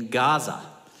man in Gaza,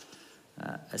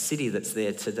 a city that's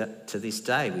there to this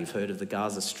day. We've heard of the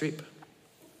Gaza Strip.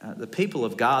 The people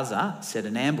of Gaza set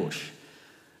an ambush,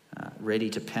 ready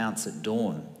to pounce at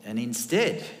dawn, and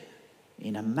instead,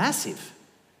 in a massive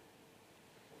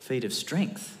feat of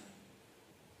strength,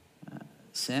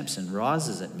 Samson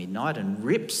rises at midnight and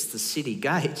rips the city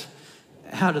gate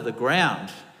out of the ground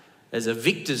as a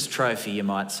victor's trophy, you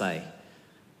might say,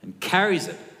 and carries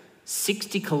it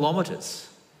 60 kilometres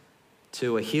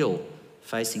to a hill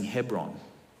facing Hebron.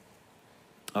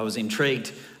 I was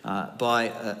intrigued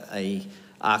by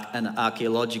an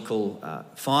archaeological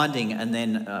finding and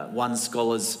then one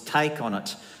scholar's take on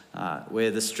it,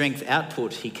 where the strength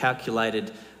output he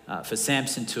calculated for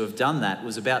Samson to have done that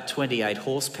was about 28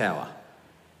 horsepower.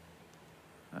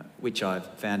 Which I've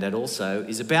found out also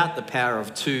is about the power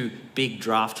of 2 big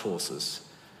draft horses.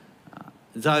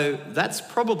 Though that's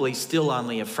probably still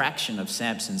only a fraction of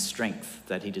Samson's strength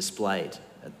that he displayed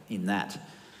in that.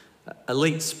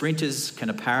 Elite sprinters can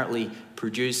apparently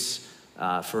produce,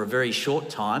 for a very short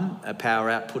time, a power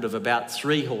output of about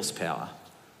 3 horsepower.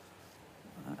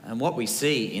 And what we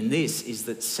see in this is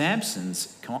that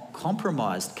Samson's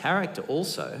compromised character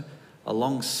also,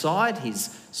 alongside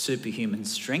his superhuman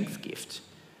strength gift,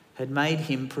 had made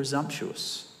him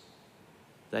presumptuous,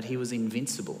 that he was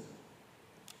invincible.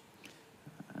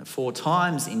 4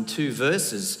 times in 2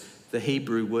 verses, the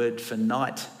Hebrew word for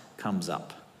night comes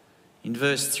up. In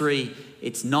verse 3,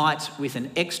 it's night with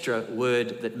an extra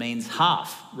word that means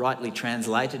half, rightly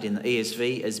translated in the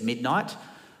ESV as midnight,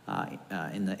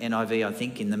 in the NIV, I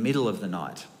think, in the middle of the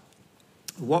night.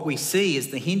 What we see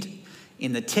is the hint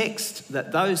in the text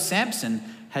that though Samson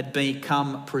had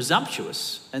become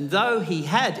presumptuous, and though he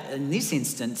had, in this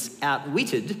instance,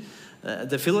 outwitted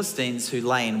the Philistines who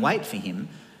lay in wait for him,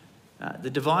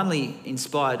 the divinely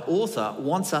inspired author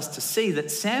wants us to see that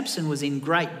Samson was in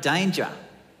great danger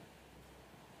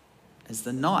as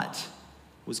the night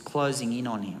was closing in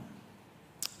on him.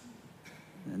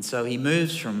 And so he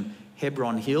moves from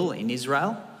Hebron Hill in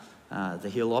Israel, the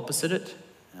hill opposite it,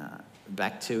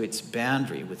 back to its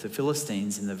boundary with the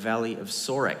Philistines in the valley of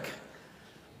Sorek.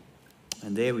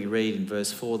 And there we read in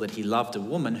verse 4 that he loved a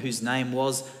woman whose name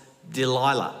was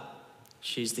Delilah.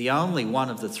 She's the only one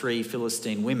of the 3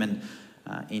 Philistine women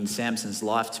in Samson's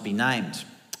life to be named.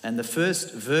 And the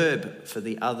first verb for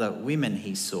the other women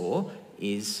he saw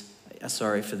is,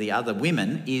 for the other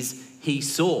women is he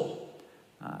saw.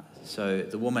 So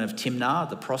the woman of Timnah,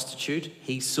 the prostitute,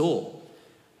 he saw.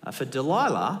 For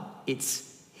Delilah, it's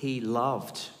he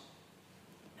loved.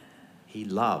 He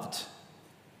loved.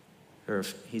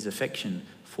 His affection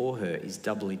for her is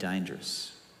doubly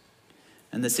dangerous.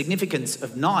 And the significance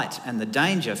of night and the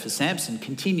danger for Samson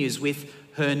continues with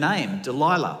her name,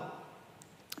 Delilah.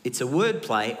 It's a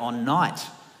wordplay on night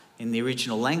in the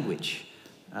original language.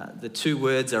 The 2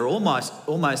 words are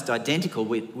almost identical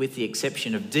with the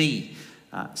exception of D.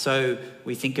 So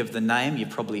we think of the name, you've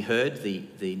probably heard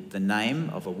the name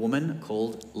of a woman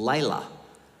called Layla.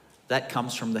 That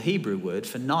comes from the Hebrew word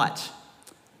for night.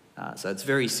 So it's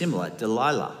very similar,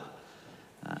 Delilah.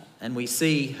 And we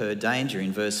see her danger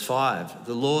in verse 5.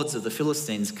 The lords of the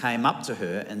Philistines came up to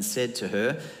her and said to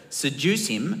her, "Seduce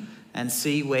him and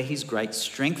see where his great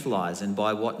strength lies and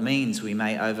by what means we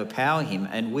may overpower him,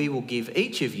 and we will give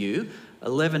each of you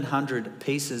 1,100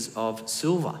 pieces of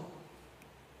silver."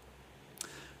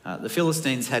 The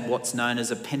Philistines had what's known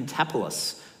as a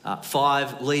pentapolis,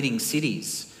 5 leading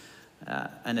cities.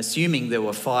 And assuming there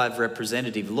were 5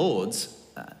 representative lords,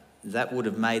 that would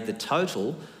have made the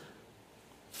total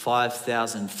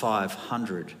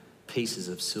 5,500 pieces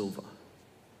of silver.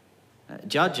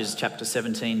 Judges chapter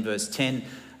 17 verse 10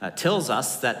 tells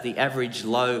us that the average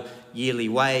low yearly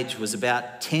wage was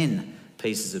about 10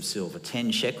 pieces of silver,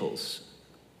 10 shekels.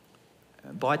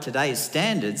 By today's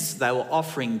standards, they were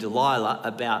offering Delilah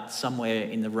about somewhere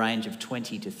in the range of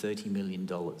 $20 to $30 million.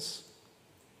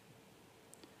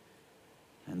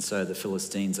 And so the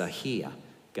Philistines are here.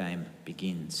 Game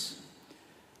begins.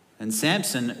 And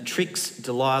Samson tricks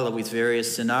Delilah with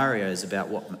various scenarios about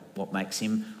what makes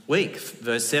him weak.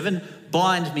 Verse 7,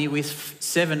 bind me with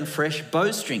 7 fresh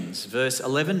bowstrings. Verse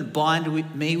 11, bind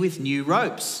me with new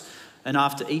ropes. And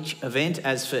after each event,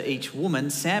 as for each woman,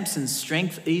 Samson's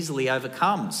strength easily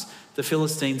overcomes the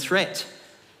Philistine threat.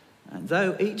 And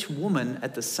though each woman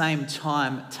at the same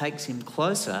time takes him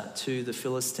closer to the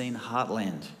Philistine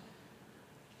heartland.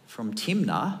 From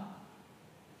Timnah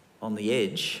on the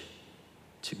edge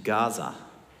to Gaza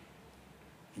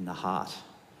in the heart.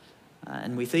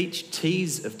 And with each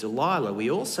tease of Delilah,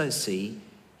 we also see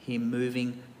him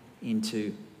moving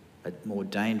into a more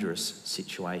dangerous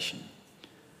situation.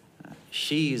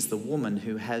 She is the woman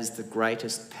who has the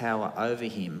greatest power over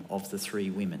him of the 3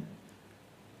 women.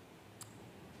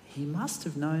 He must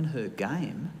have known her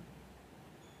game,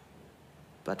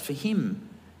 but for him,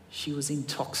 she was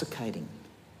intoxicating.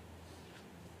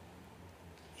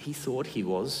 He thought he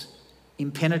was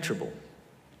impenetrable.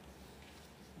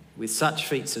 With such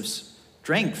feats of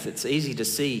strength, it's easy to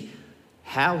see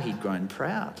how he'd grown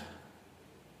proud.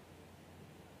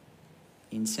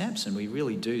 In Samson, we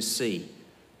really do see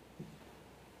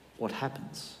what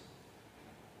happens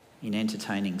in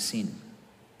entertaining sin.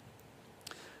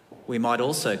 We might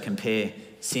also compare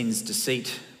sin's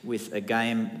deceit with a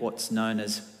game what's known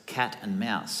as cat and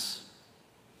mouse.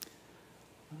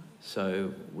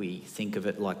 So we think of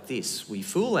it like this. We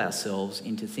fool ourselves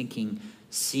into thinking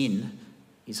sin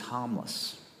is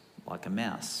harmless, like a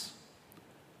mouse.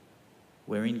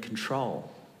 We're in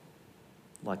control,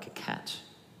 like a cat.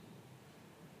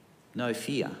 No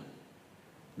fear,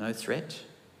 no threat,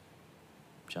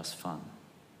 just fun.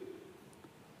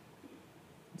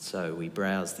 So we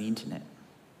browse the internet.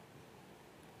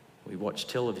 We watch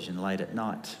television late at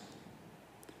night.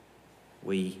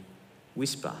 We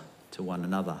whisper to one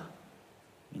another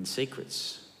in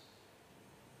secrets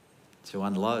to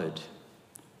unload,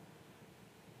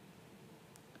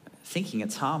 thinking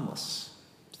it's harmless,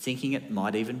 thinking it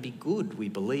might even be good. We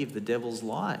believe the devil's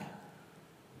lie.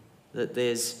 that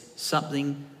there's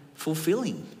something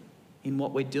fulfilling in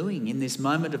what we're doing, in this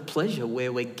moment of pleasure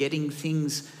where we're getting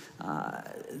things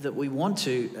that we want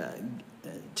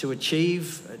to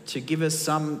achieve, to give us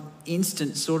some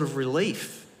instant sort of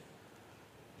relief.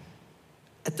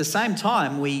 At the same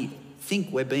time, we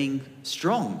think we're being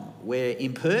strong, we're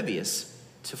impervious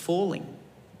to falling,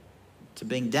 to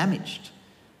being damaged.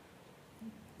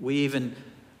 We even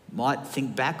might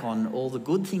think back on all the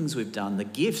good things we've done, the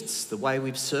gifts, the way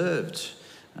we've served.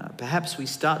 Perhaps we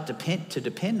start to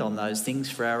depend on those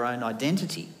things for our own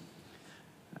identity.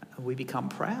 We become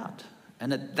proud.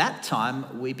 And at that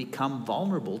time, we become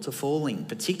vulnerable to falling,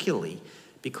 particularly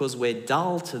because we're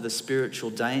dull to the spiritual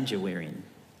danger we're in.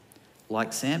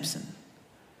 Like Samson,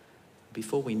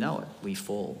 before we know it, we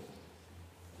fall.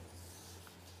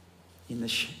 In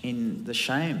the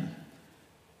shame,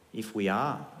 if we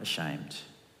are ashamed,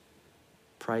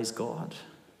 praise God.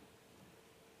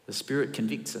 The Spirit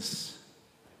convicts us.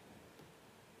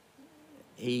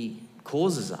 He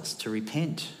causes us to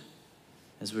repent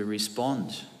as we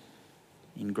respond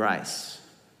in grace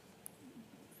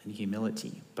and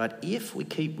humility. But if we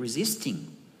keep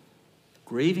resisting,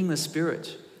 grieving the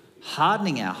Spirit,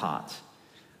 hardening our heart,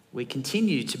 we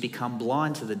continue to become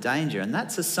blind to the danger. And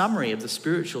that's a summary of the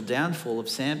spiritual downfall of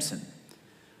Samson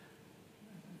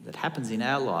that happens in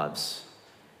our lives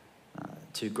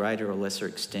to greater or lesser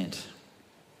extent.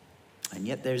 And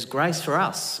yet there's grace for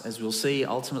us. As we'll see,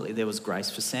 ultimately there was grace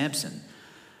for Samson.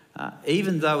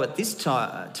 Even though at this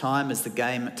time as the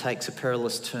game takes a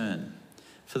perilous turn.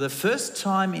 For the first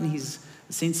time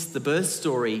since the birth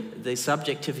story, the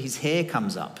subject of his hair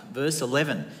comes up. Verse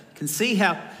 11. You can see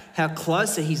how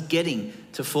closer he's getting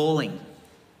to falling.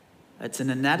 It's an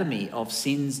anatomy of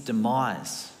sin's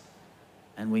demise.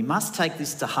 And we must take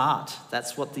this to heart.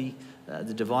 That's what the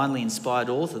divinely inspired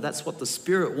author, that's what the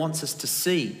Spirit wants us to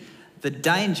see. The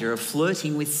danger of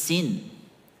flirting with sin.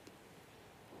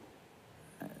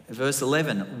 Verse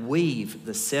 11, weave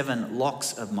the 7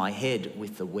 locks of my head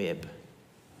with the web.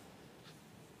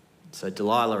 So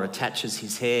Delilah attaches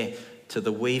his hair to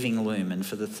the weaving loom and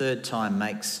for the third time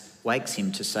wakes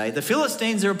him to say, the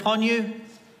Philistines are upon you.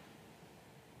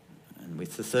 And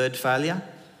with the third failure,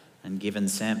 and given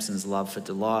Samson's love for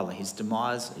Delilah, his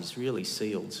demise is really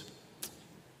sealed.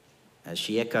 As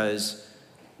she echoes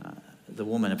the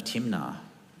woman of Timnah,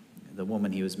 the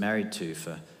woman he was married to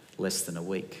for less than a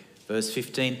week. Verse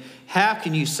 15, how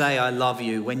can you say I love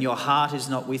you when your heart is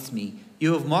not with me?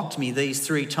 You have mocked me these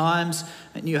 3 times,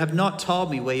 and you have not told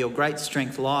me where your great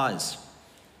strength lies.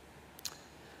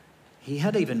 He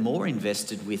had even more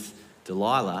invested with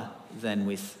Delilah than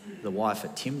with the wife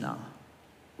at Timnah,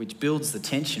 which builds the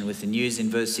tension with the news in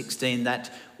verse 16 that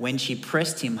when she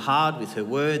pressed him hard with her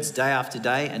words day after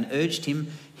day and urged him,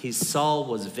 his soul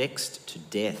was vexed to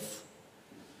death.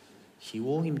 She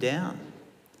wore him down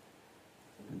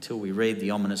until we read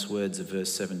the ominous words of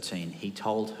verse 17. He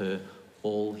told her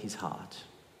all his heart.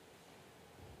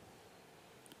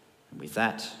 And with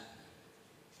that,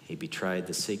 he betrayed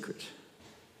the secret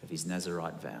of his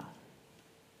Nazirite vow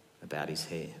about his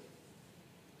hair.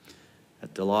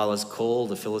 At Delilah's call,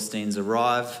 the Philistines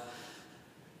arrive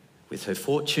with her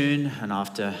fortune, and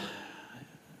after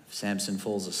Samson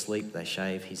falls asleep, they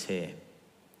shave his hair.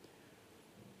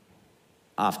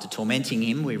 After tormenting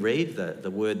him, we read,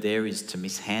 the word there is to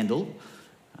mishandle.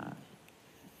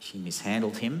 She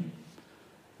mishandled him,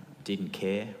 didn't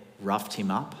care, roughed him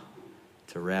up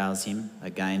to rouse him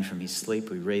again from his sleep.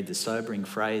 We read the sobering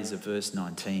phrase of verse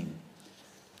 19.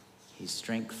 His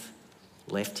strength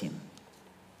left him.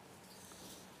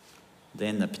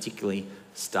 Then the particularly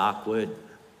stark word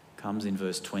comes in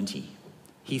verse 20.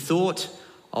 He thought,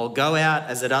 I'll go out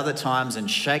as at other times and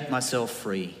shake myself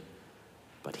free.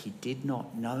 But he did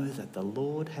not know that the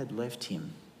Lord had left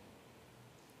him.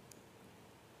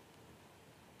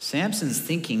 Samson's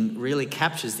thinking really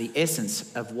captures the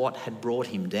essence of what had brought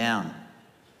him down.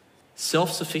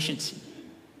 Self-sufficiency,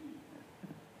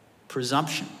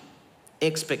 presumption,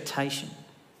 expectation,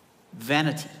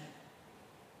 vanity,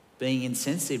 being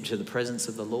insensitive to the presence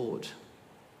of the Lord.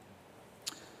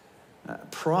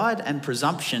 Pride and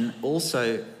presumption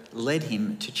also led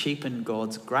him to cheapen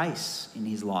God's grace in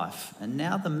his life. And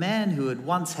now the man who had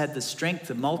once had the strength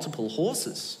of multiple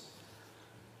horses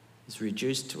is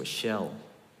reduced to a shell.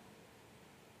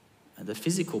 And the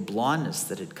physical blindness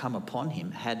that had come upon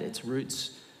him had its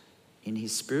roots in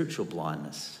his spiritual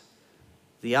blindness,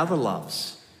 the other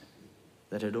loves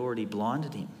that had already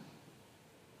blinded him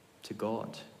to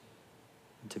God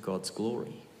and to God's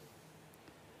glory.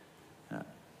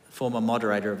 Former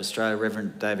moderator of Australia,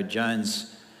 Reverend David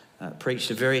Jones, preached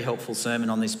a very helpful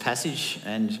sermon on this passage,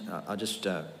 and I just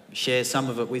share some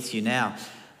of it with you now.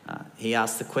 He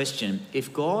asked the question,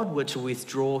 if God were to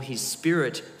withdraw his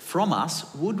Spirit from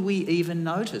us, would we even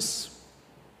notice?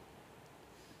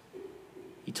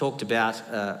 He talked about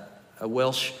a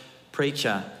Welsh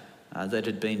preacher that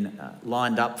had been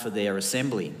lined up for their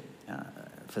assembly,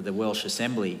 for the Welsh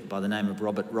Assembly, by the name of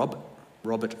Robert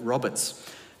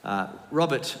Roberts.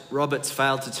 Robert Roberts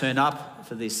failed to turn up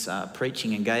for this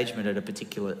preaching engagement at a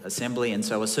particular assembly, and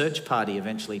so a search party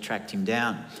eventually tracked him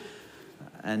down.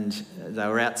 And they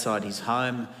were outside his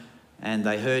home, and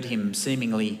they heard him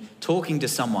seemingly talking to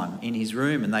someone in his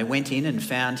room, and they went in and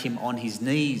found him on his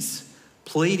knees,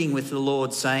 pleading with the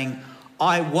Lord, saying,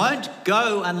 "I won't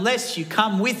go unless you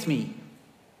come with me."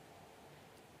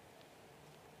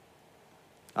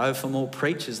 Oh, for more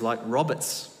preachers like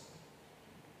Roberts.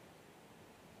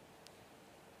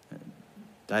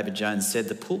 David Jones said,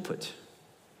 the pulpit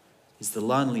is the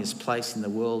loneliest place in the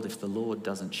world if the Lord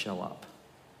doesn't show up.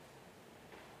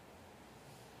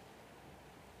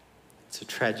 It's a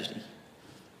tragedy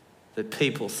that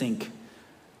people think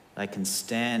they can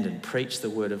stand and preach the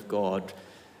word of God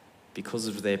because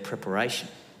of their preparation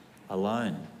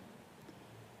alone,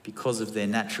 because of their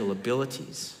natural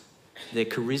abilities, their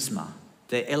charisma,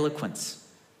 their eloquence.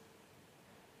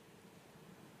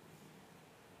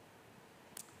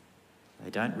 They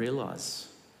don't realise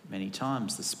many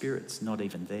times the Spirit's not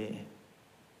even there.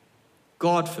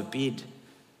 God forbid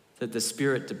that the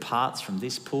Spirit departs from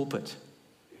this pulpit.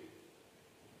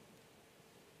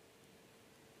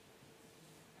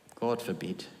 God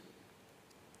forbid.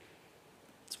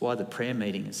 That's why the prayer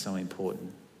meeting is so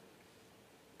important.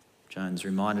 Jones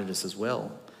reminded us as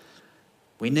well.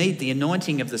 We need the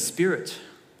anointing of the Spirit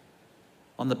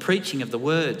on the preaching of the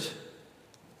word.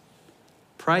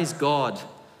 Praise God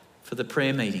for the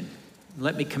prayer meeting.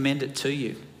 Let me commend it to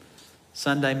you.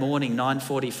 Sunday morning,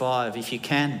 9:45, if you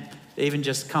can, even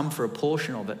just come for a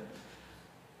portion of it.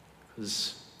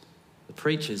 Because the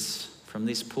preachers from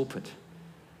this pulpit,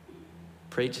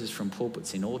 preachers from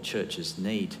pulpits in all churches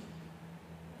need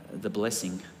the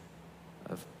blessing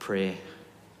of prayer,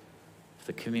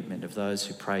 the commitment of those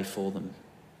who pray for them.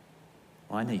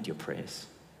 I need your prayers.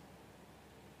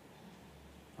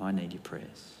 I need your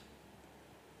prayers.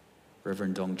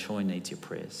 Reverend Dong Choi needs your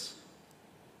prayers.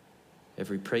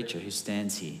 Every preacher who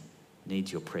stands here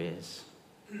needs your prayers.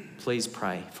 Please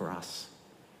pray for us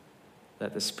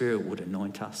that the Spirit would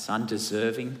anoint us,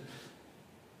 undeserving,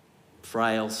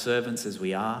 frail servants as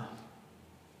we are.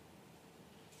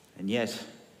 And yet,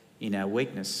 in our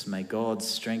weakness, may God's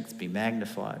strength be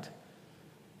magnified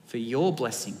for your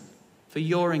blessing, for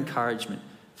your encouragement,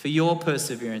 for your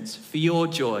perseverance, for your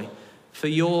joy, for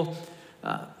your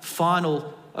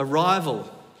final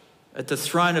arrival at the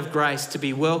throne of grace to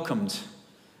be welcomed,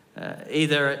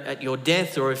 either at your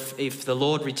death or if the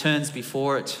Lord returns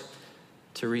before it,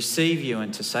 to receive you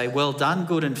and to say, "Well done,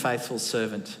 good and faithful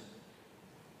servant."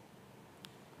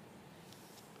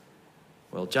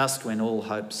 Well, just when all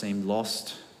hope seemed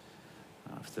lost,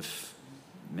 the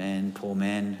poor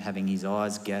man having his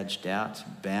eyes gouged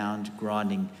out, bound,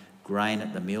 grinding grain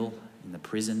at the mill in the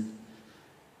prison,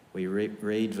 we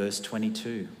read verse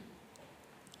 22.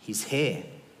 His hair,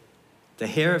 the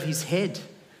hair of his head,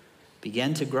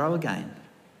 began to grow again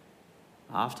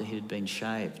after he had been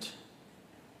shaved.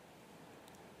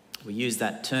 We use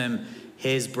that term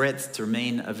hair's breadth to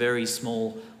mean a very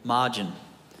small margin,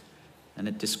 and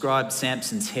it describes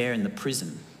Samson's hair in the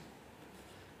prison,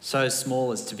 so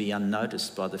small as to be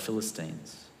unnoticed by the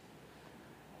Philistines,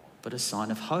 but a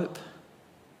sign of hope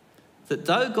that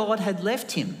though God had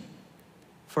left him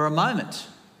for a moment,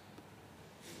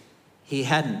 he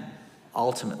hadn't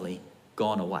ultimately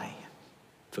gone away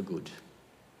for good.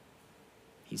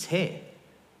 His hair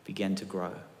began to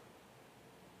grow.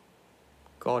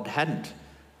 God hadn't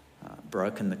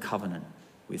broken the covenant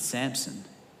with Samson,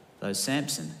 though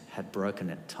Samson had broken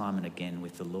it time and again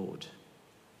with the Lord.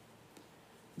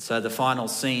 And so the final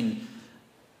scene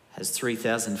has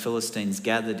 3,000 Philistines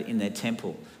gathered in their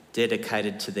temple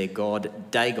dedicated to their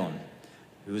god Dagon,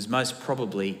 who was most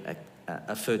probably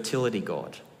a fertility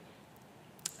god.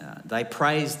 They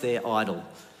praised their idol,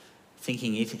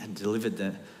 thinking it had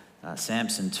delivered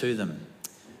Samson to them,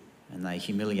 and they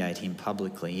humiliate him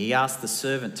publicly. He asked the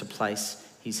servant to place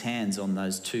his hands on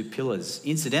those two pillars.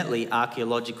 Incidentally,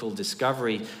 archaeological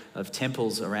discovery of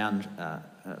temples around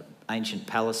ancient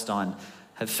Palestine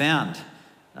have found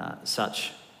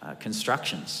such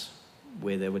constructions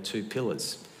where there were two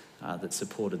pillars that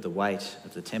supported the weight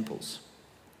of the temples.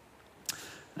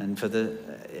 And for the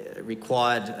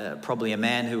required probably a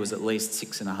man who was at least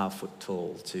 6.5 foot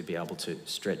tall to be able to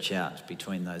stretch out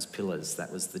between those pillars.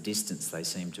 That was the distance they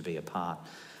seemed to be apart.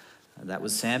 That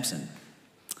was Samson.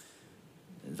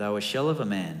 Though a shell of a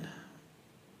man,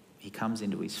 he comes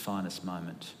into his finest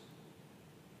moment.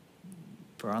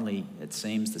 For only, it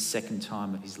seems, the second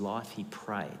time of his life, he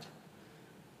prayed.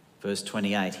 Verse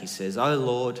 28, he says, "O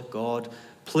Lord God,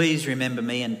 please remember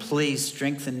me and please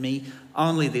strengthen me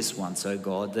only this once, O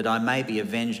God, that I may be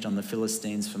avenged on the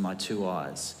Philistines for my 2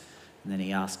 eyes." And then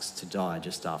he asks to die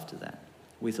just after that.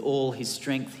 With all his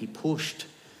strength, he pushed,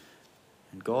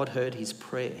 and God heard his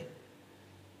prayer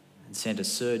and sent a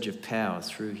surge of power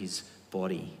through his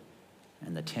body,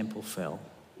 and the temple fell,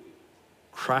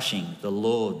 crushing the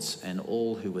lords and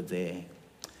all who were there.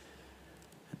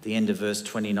 At the end of verse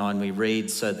 29 we read,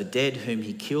 "So the dead whom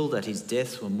he killed at his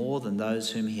death were more than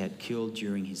those whom he had killed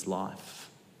during his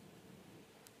life."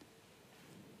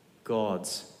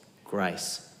 God's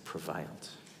grace prevailed.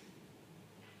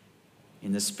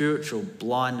 In the spiritual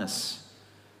blindness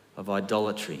of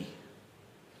idolatry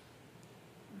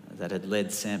that had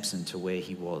led Samson to where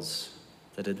he was,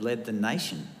 that had led the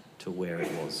nation to where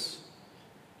it was,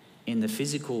 in the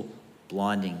physical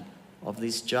blinding of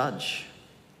this judge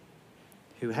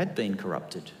who had been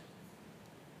corrupted,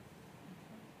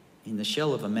 in the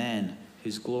shell of a man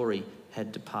whose glory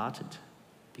had departed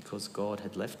because God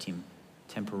had left him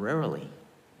temporarily,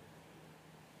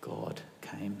 God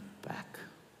came back.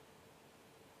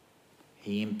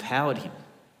 He empowered him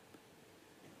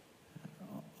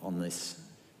on this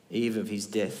eve of his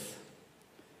death.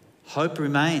 Hope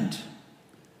remained,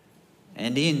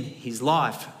 and in his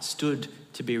life stood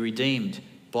to be redeemed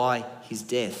by his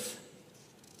death.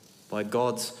 By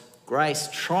God's grace,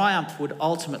 triumph would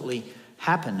ultimately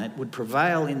happen. It would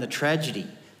prevail in the tragedy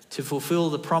to fulfill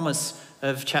the promise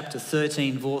of chapter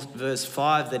 13, verse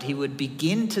 5, that he would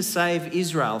begin to save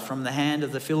Israel from the hand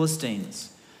of the Philistines.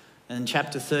 And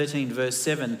chapter 13, verse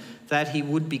 7, that he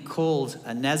would be called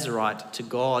a Nazirite to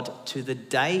God to the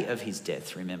day of his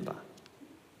death, remember.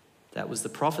 That was the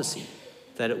prophecy,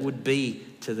 that it would be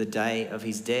to the day of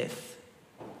his death.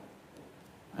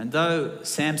 And though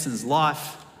Samson's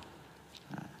life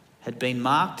had been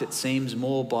marked, it seems,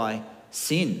 more by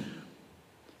sin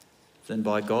than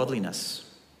by godliness,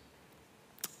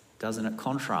 doesn't it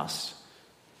contrast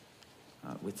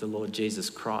with the Lord Jesus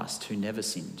Christ, who never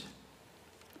sinned?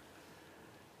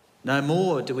 No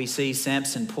more do we see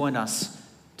Samson point us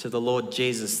to the Lord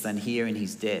Jesus than here in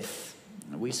his death.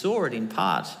 We saw it in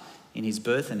part in his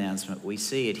birth announcement. We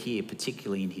see it here,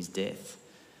 particularly in his death.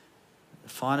 The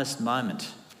finest moment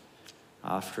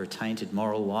after a tainted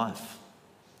moral life,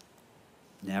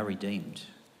 now redeemed.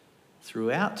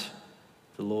 Throughout,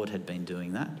 the Lord had been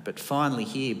doing that, but finally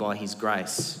here by his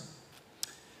grace.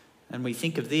 And we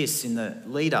think of this in the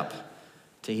lead up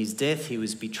to his death. He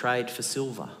was betrayed for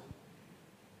silver,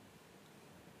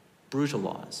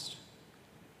 brutalised,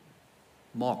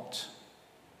 mocked,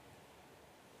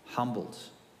 humbled.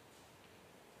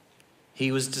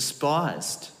 He was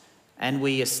despised, and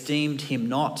we esteemed him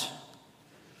not.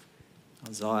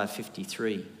 Isaiah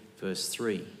 53, verse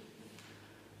 3.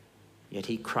 Yet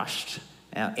he crushed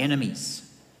our enemies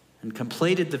and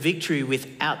completed the victory with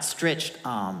outstretched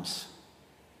arms.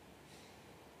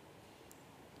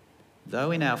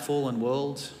 Though in our fallen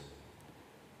world,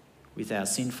 with our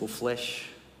sinful flesh,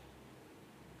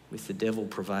 with the devil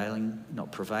prevailing,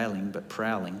 not prevailing, but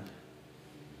prowling,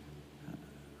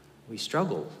 we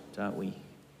struggle, don't we?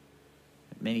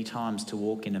 Many times to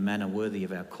walk in a manner worthy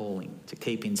of our calling, to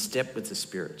keep in step with the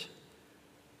Spirit,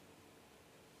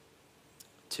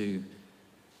 to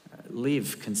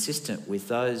live consistent with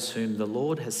those whom the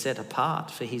Lord has set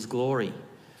apart for his glory.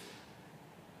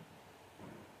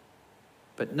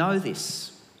 But know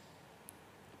this,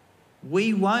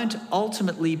 we won't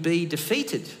ultimately be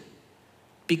defeated,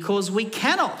 because we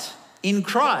cannot in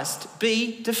Christ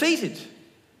be defeated.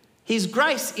 His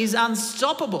grace is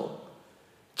unstoppable,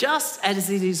 just as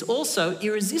it is also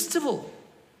irresistible.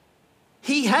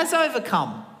 He has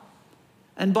overcome,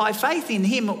 and by faith in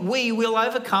him, we will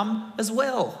overcome as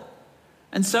well.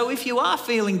 And so if you are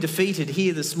feeling defeated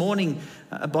here this morning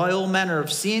by all manner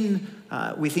of sin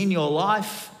within your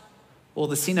life, or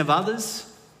the sin of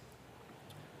others,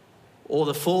 or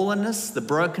the fallenness, the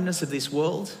brokenness of this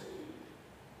world,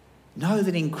 know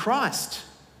that in Christ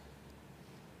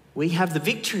we have the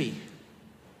victory.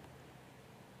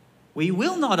 We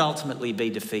will not ultimately be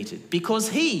defeated because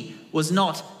he was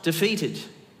not defeated.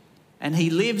 And he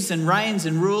lives and reigns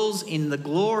and rules in the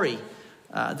glory,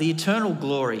 the eternal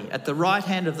glory at the right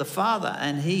hand of the Father.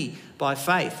 And he, by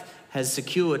faith, has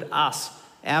secured us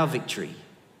our victory.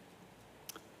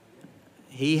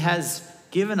 He has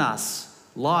given us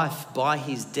life by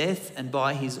his death and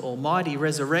by his almighty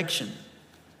resurrection,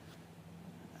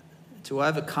 to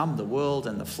overcome the world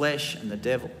and the flesh and the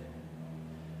devil.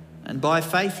 And by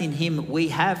faith in him, we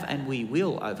have and we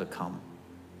will overcome.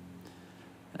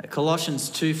 Colossians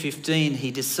 2:15, he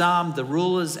disarmed the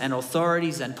rulers and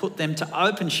authorities and put them to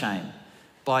open shame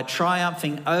by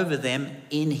triumphing over them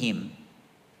in him.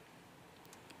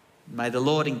 May the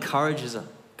Lord encourage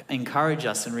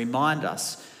us and remind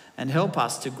us and help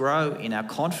us to grow in our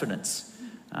confidence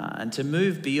and to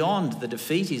move beyond the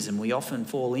defeatism we often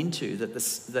fall into,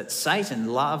 that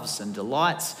Satan loves and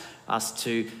delights us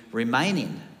to remain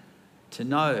in, to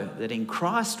know that in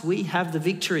Christ we have the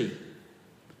victory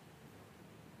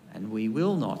and we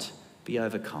will not be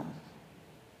overcome.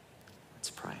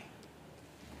 Let's pray.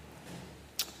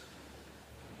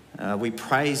 We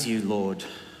praise you, Lord.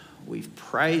 We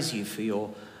praise you for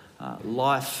your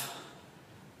life,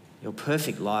 your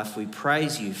perfect life. We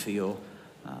praise you for your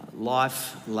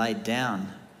life laid down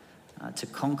to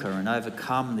conquer and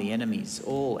overcome the enemies,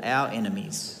 all our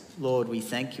enemies. Lord, we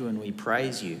thank you and we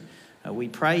praise you. We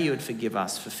pray you would forgive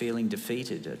us for feeling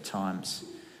defeated at times.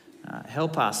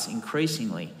 Help us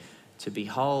increasingly to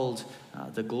behold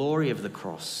the glory of the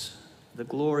cross, the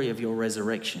glory of your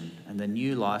resurrection and the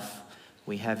new life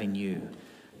we have in you,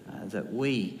 that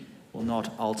we will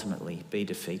not ultimately be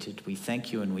defeated. We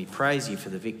thank you and we praise you for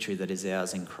the victory that is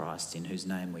ours in Christ, in whose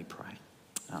name we pray.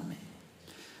 Amen.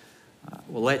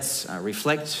 Well, let's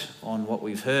reflect on what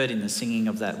we've heard in the singing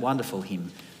of that wonderful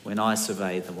hymn, When I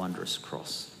Survey the Wondrous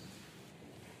Cross.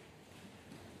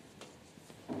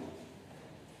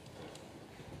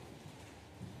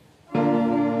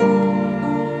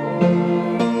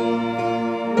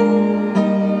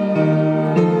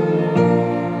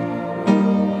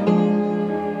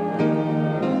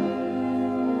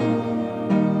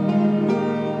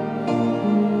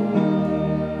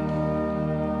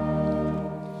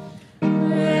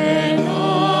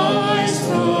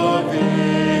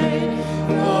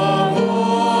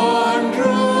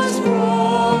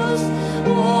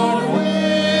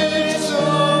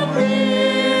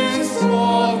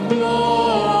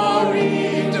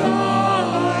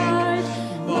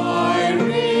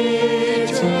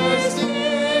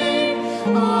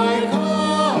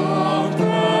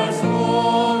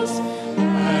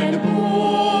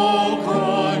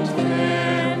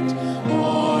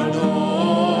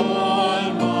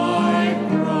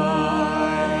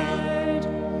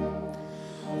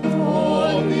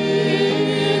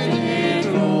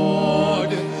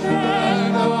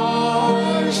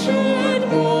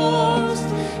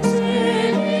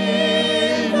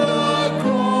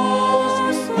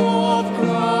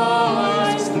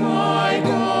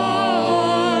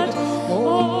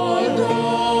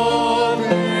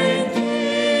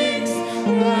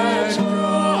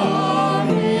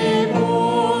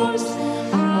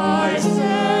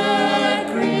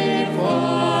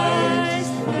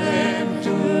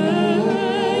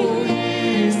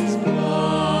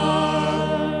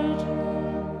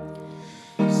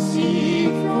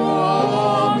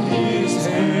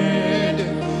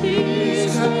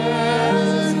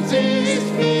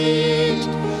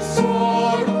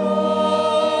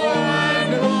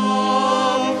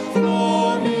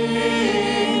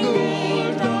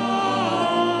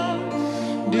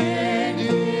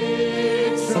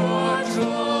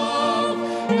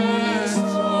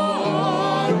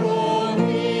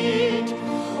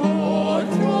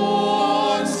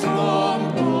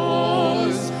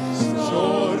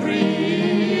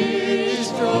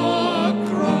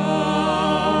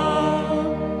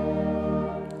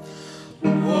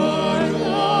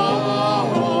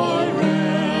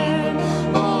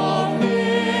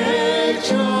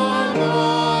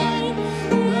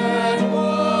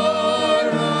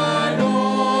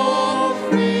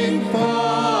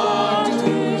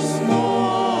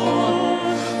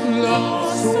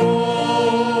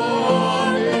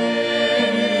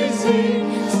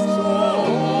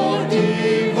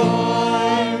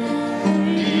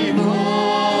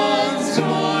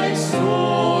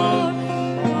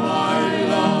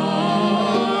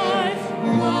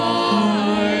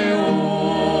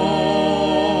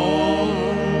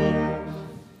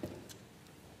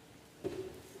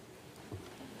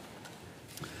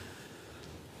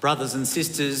 Brothers and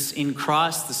sisters in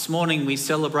Christ, this morning we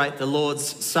celebrate the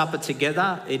Lord's Supper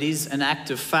together. It is an act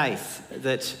of faith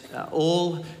that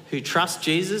all who trust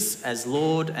Jesus as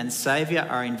Lord and Saviour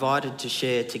are invited to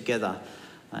share together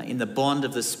in the bond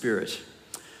of the Spirit.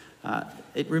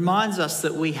 It reminds us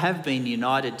that we have been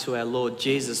united to our Lord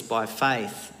Jesus by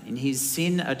faith in his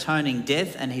sin-atoning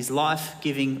death and his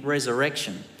life-giving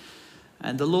resurrection.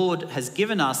 And the Lord has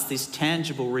given us this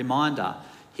tangible reminder.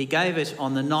 He gave it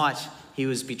on the night he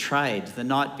was betrayed, the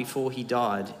night before he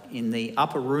died, in the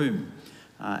upper room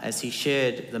as he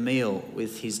shared the meal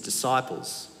with his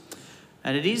disciples.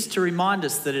 And it is to remind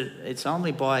us that it's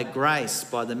only by grace,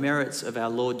 by the merits of our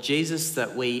Lord Jesus,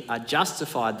 that we are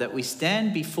justified, that we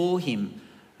stand before him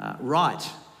right.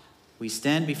 We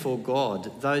stand before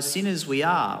God. Though sinners we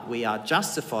are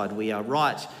justified, we are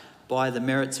right by the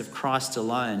merits of Christ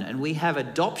alone. And we have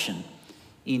adoption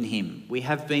in him. We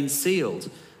have been sealed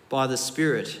by the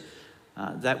Spirit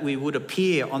that we would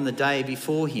appear on the day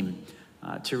before him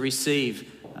to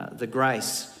receive the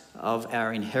grace of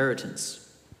our inheritance.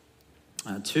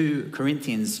 2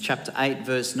 Corinthians chapter 8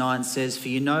 verse 9 says, "For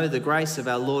you know the grace of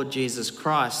our Lord Jesus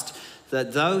Christ,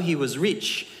 that though he was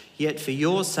rich, yet for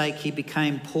your sake he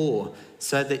became poor,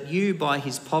 so that you by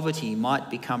his poverty might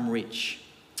become rich."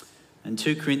 And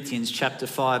 2 Corinthians chapter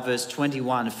 5 verse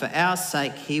 21, "For our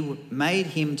sake he made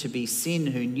him to be sin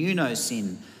who knew no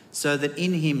sin, so that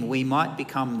in him we might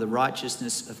become the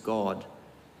righteousness of God."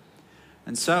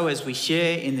 And so as we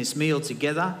share in this meal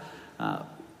together,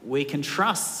 we can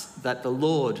trust that the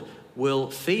Lord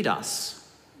will feed us,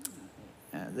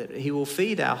 that he will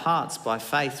feed our hearts by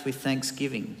faith with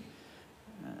thanksgiving.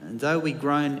 And though we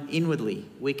groan inwardly,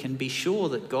 we can be sure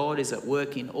that God is at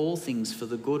work in all things for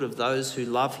the good of those who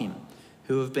love him,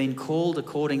 who have been called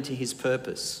according to his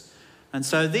purpose. And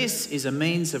so this is a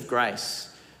means of grace.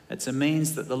 It's a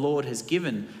means that the Lord has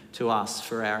given to us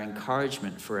for our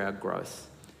encouragement, for our growth,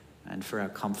 and for our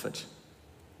comfort.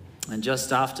 And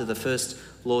just after the first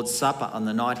Lord's Supper, on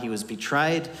the night he was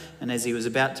betrayed, and as he was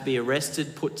about to be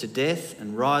arrested, put to death,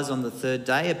 and rise on the third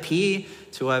day, appear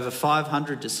to over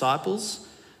 500 disciples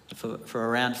for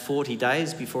around 40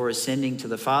 days before ascending to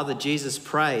the Father, Jesus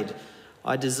prayed,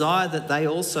 "I desire that they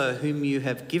also whom you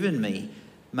have given me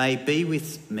may be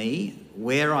with me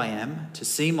where I am, to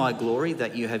see my glory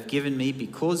that you have given me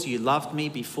because you loved me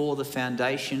before the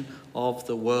foundation of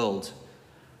the world."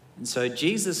 And so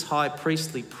Jesus' high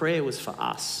priestly prayer was for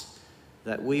us,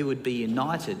 that we would be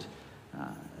united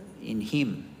in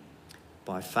him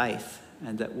by faith,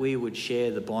 and that we would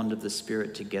share the bond of the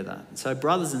Spirit together. And so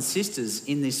brothers and sisters,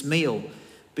 in this meal,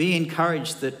 be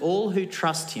encouraged that all who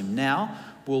trust him now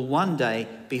will one day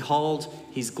behold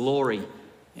his glory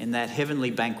in that heavenly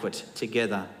banquet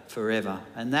together forever.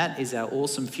 And that is our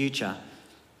awesome future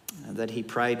that he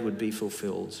prayed would be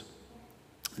fulfilled.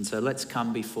 And so let's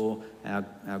come before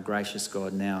our gracious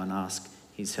God now and ask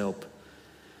his help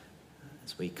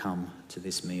as we come to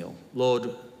this meal.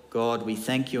 Lord God, we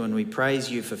thank you and we praise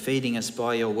you for feeding us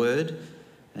by your word.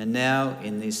 And now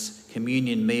in this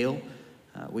communion meal,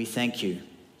 we thank you.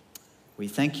 We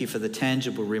thank you for the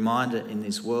tangible reminder in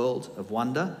this world of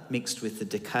wonder mixed with the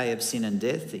decay of sin and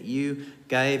death that you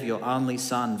gave your only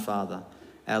Son, Father,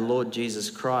 our Lord Jesus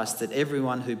Christ, that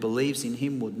everyone who believes in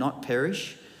him would not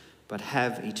perish but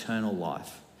have eternal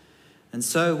life. And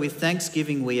so with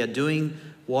thanksgiving we are doing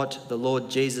what the Lord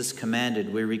Jesus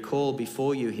commanded. We recall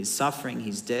before you his suffering,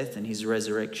 his death and his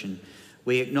resurrection.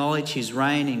 We acknowledge his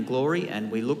reign in glory,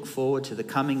 and we look forward to the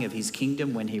coming of his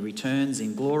kingdom when he returns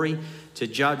in glory to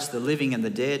judge the living and the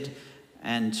dead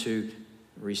and to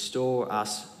restore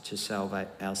us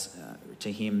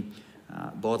to him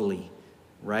bodily,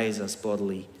 raise us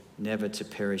bodily, never to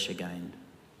perish again.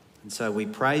 And so we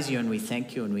praise you and we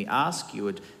thank you and we ask you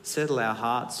would settle our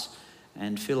hearts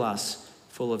and fill us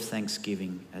full of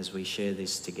thanksgiving as we share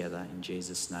this together in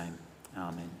Jesus' name.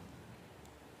 Amen.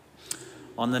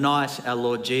 On the night our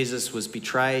Lord Jesus was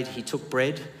betrayed, he took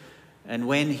bread, and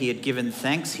when he had given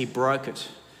thanks, he broke it.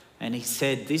 And he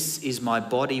said, "This is my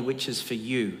body which is for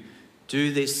you.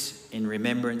 Do this in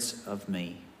remembrance of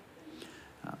me."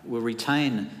 We'll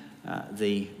retain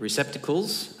the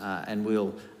receptacles and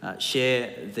we'll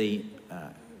share the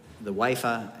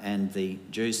wafer and the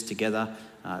juice together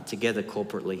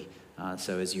corporately.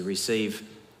 So as you receive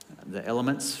the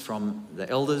elements from the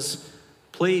elders,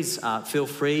 please feel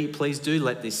free. Please do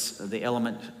let the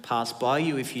element pass by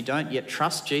you. If you don't yet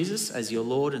trust Jesus as your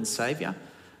Lord and Saviour,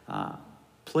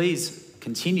 please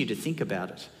continue to think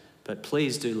about it. But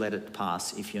please do let it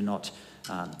pass if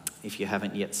you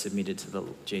haven't yet submitted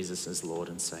to Jesus as Lord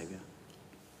and Saviour.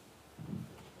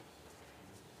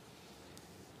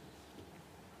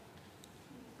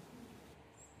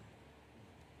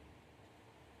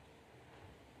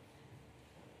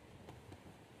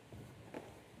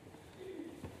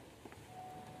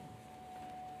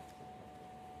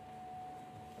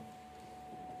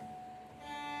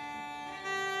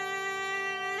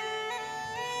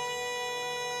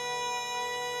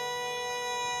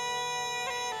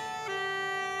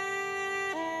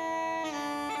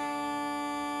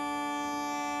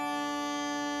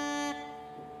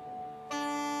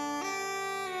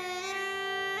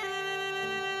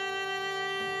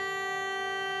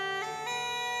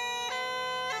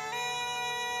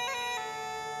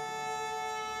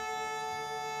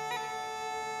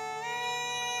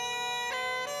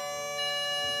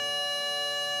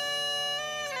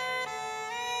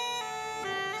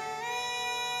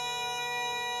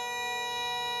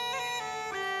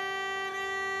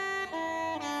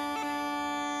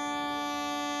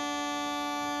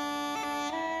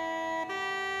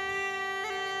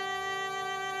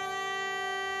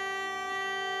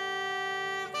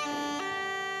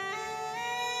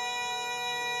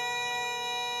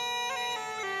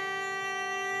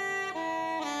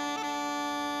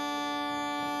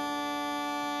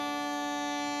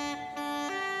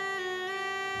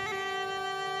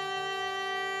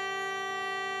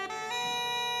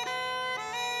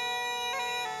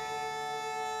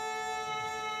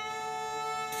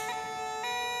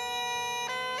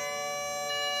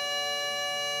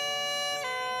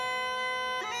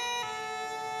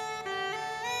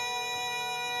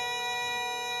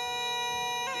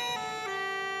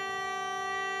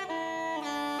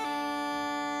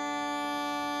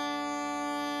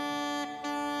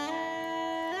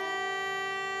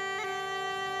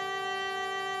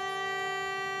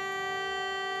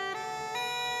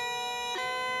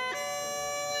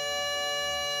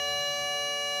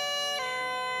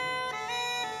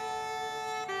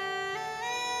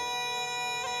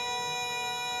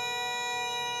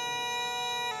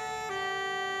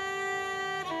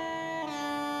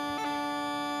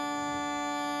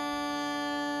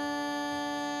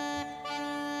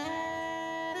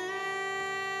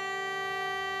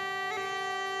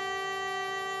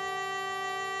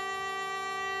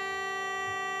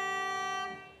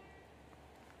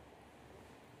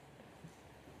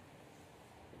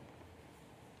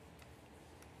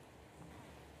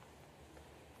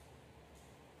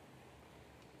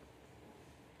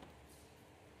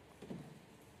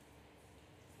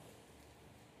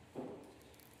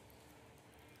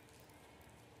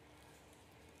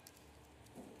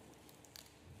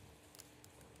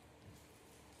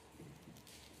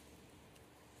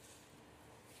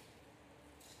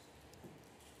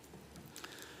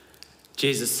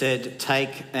 Jesus said,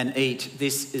 "Take and eat.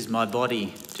 This is my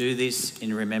body. Do this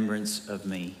in remembrance of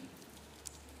me."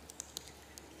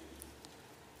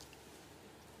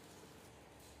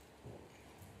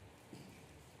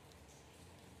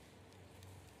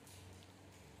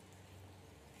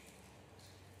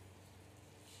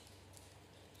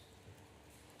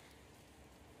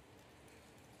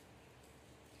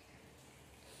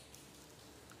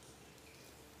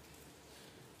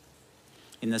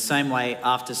 In the same way,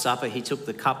 after supper, he took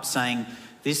the cup, saying,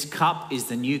 "This cup is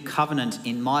the new covenant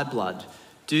in my blood.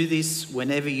 Do this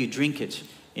whenever you drink it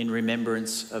in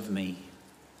remembrance of me."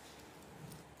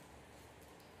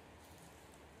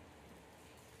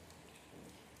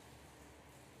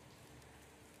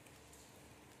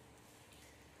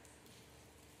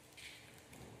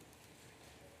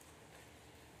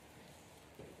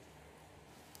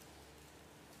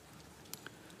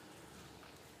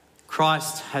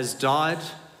 Christ has died,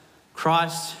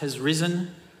 Christ has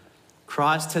risen,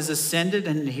 Christ has ascended,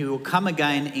 and he will come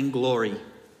again in glory.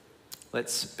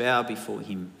 Let's bow before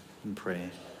him in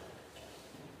prayer.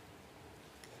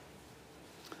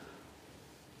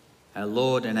 Our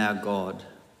Lord and our God,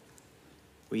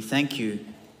 we thank you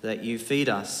that you feed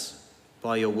us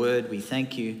by your word. We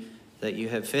thank you that you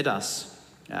have fed us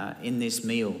in this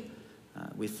meal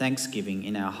with thanksgiving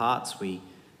in our hearts. We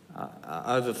are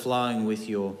overflowing with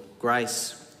your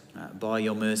grace by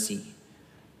your mercy,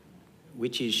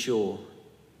 which is sure,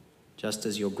 just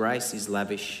as your grace is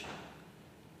lavish.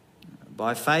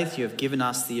 By faith you have given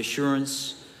us the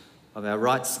assurance of our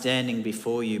right standing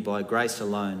before you by grace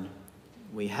alone.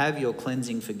 We have your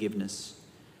cleansing forgiveness.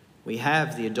 We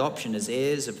have the adoption as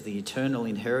heirs of the eternal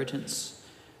inheritance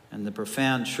and the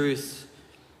profound truth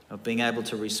of being able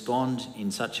to respond in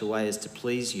such a way as to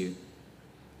please you.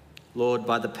 Lord,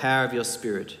 by the power of your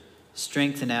Spirit,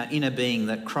 strengthen our inner being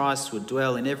that Christ would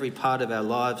dwell in every part of our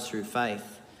lives through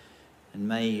faith. And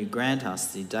may you grant us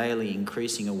the daily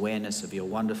increasing awareness of your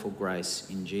wonderful grace.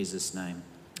 In Jesus' name,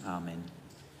 amen.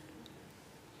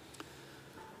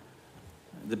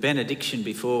 The benediction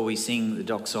before we sing the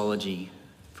doxology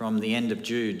from the end of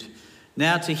Jude.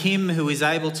 Now to him who is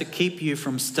able to keep you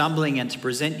from stumbling and to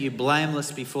present you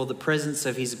blameless before the presence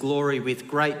of his glory with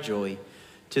great joy,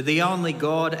 to the only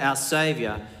God, our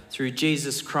Saviour, through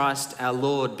Jesus Christ our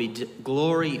Lord, be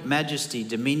glory, majesty,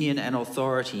 dominion and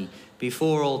authority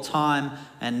before all time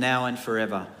and now and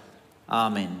forever.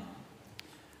 Amen.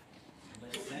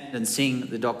 Let's stand and sing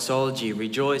the doxology.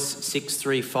 Rejoice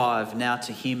 635, now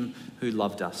to him who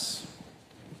loved us.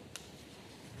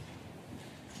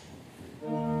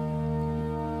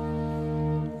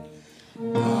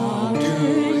 Now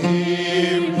to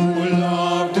him who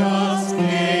loved us,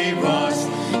 gave us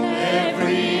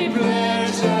every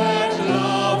pledge that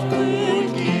love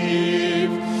could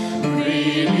give,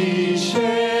 freely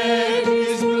shed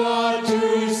his blood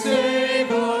to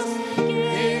save us,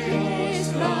 gave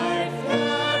his life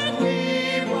that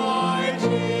we might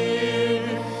live.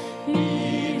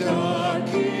 He the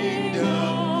King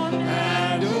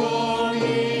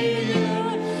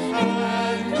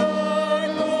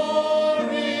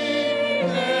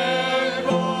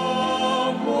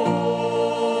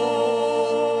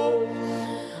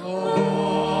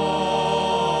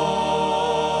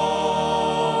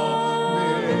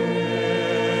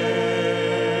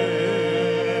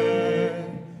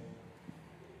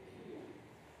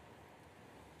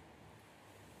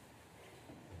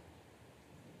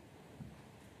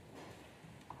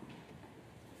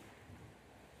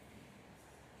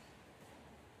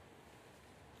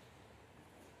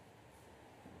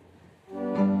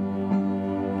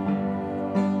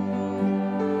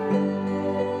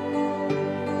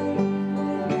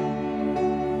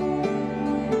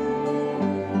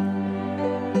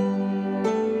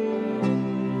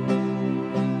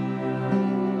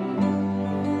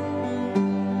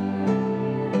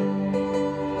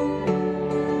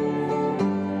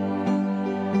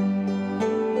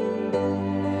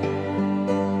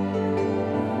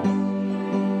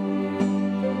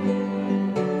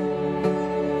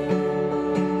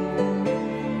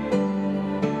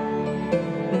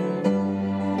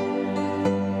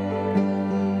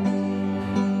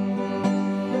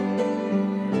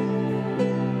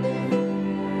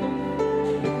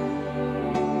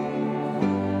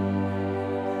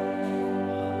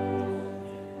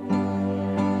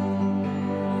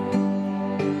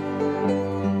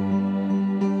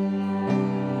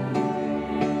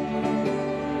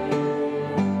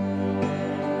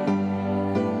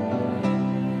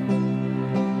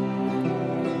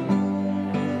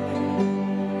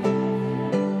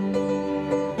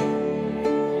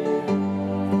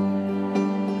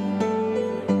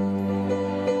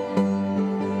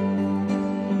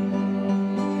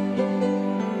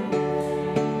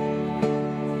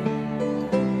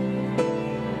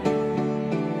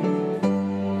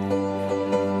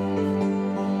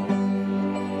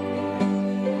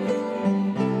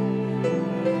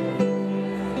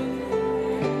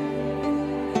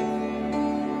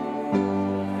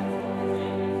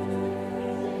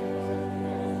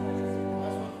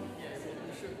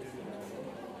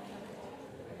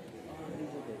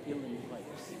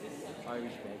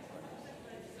Irish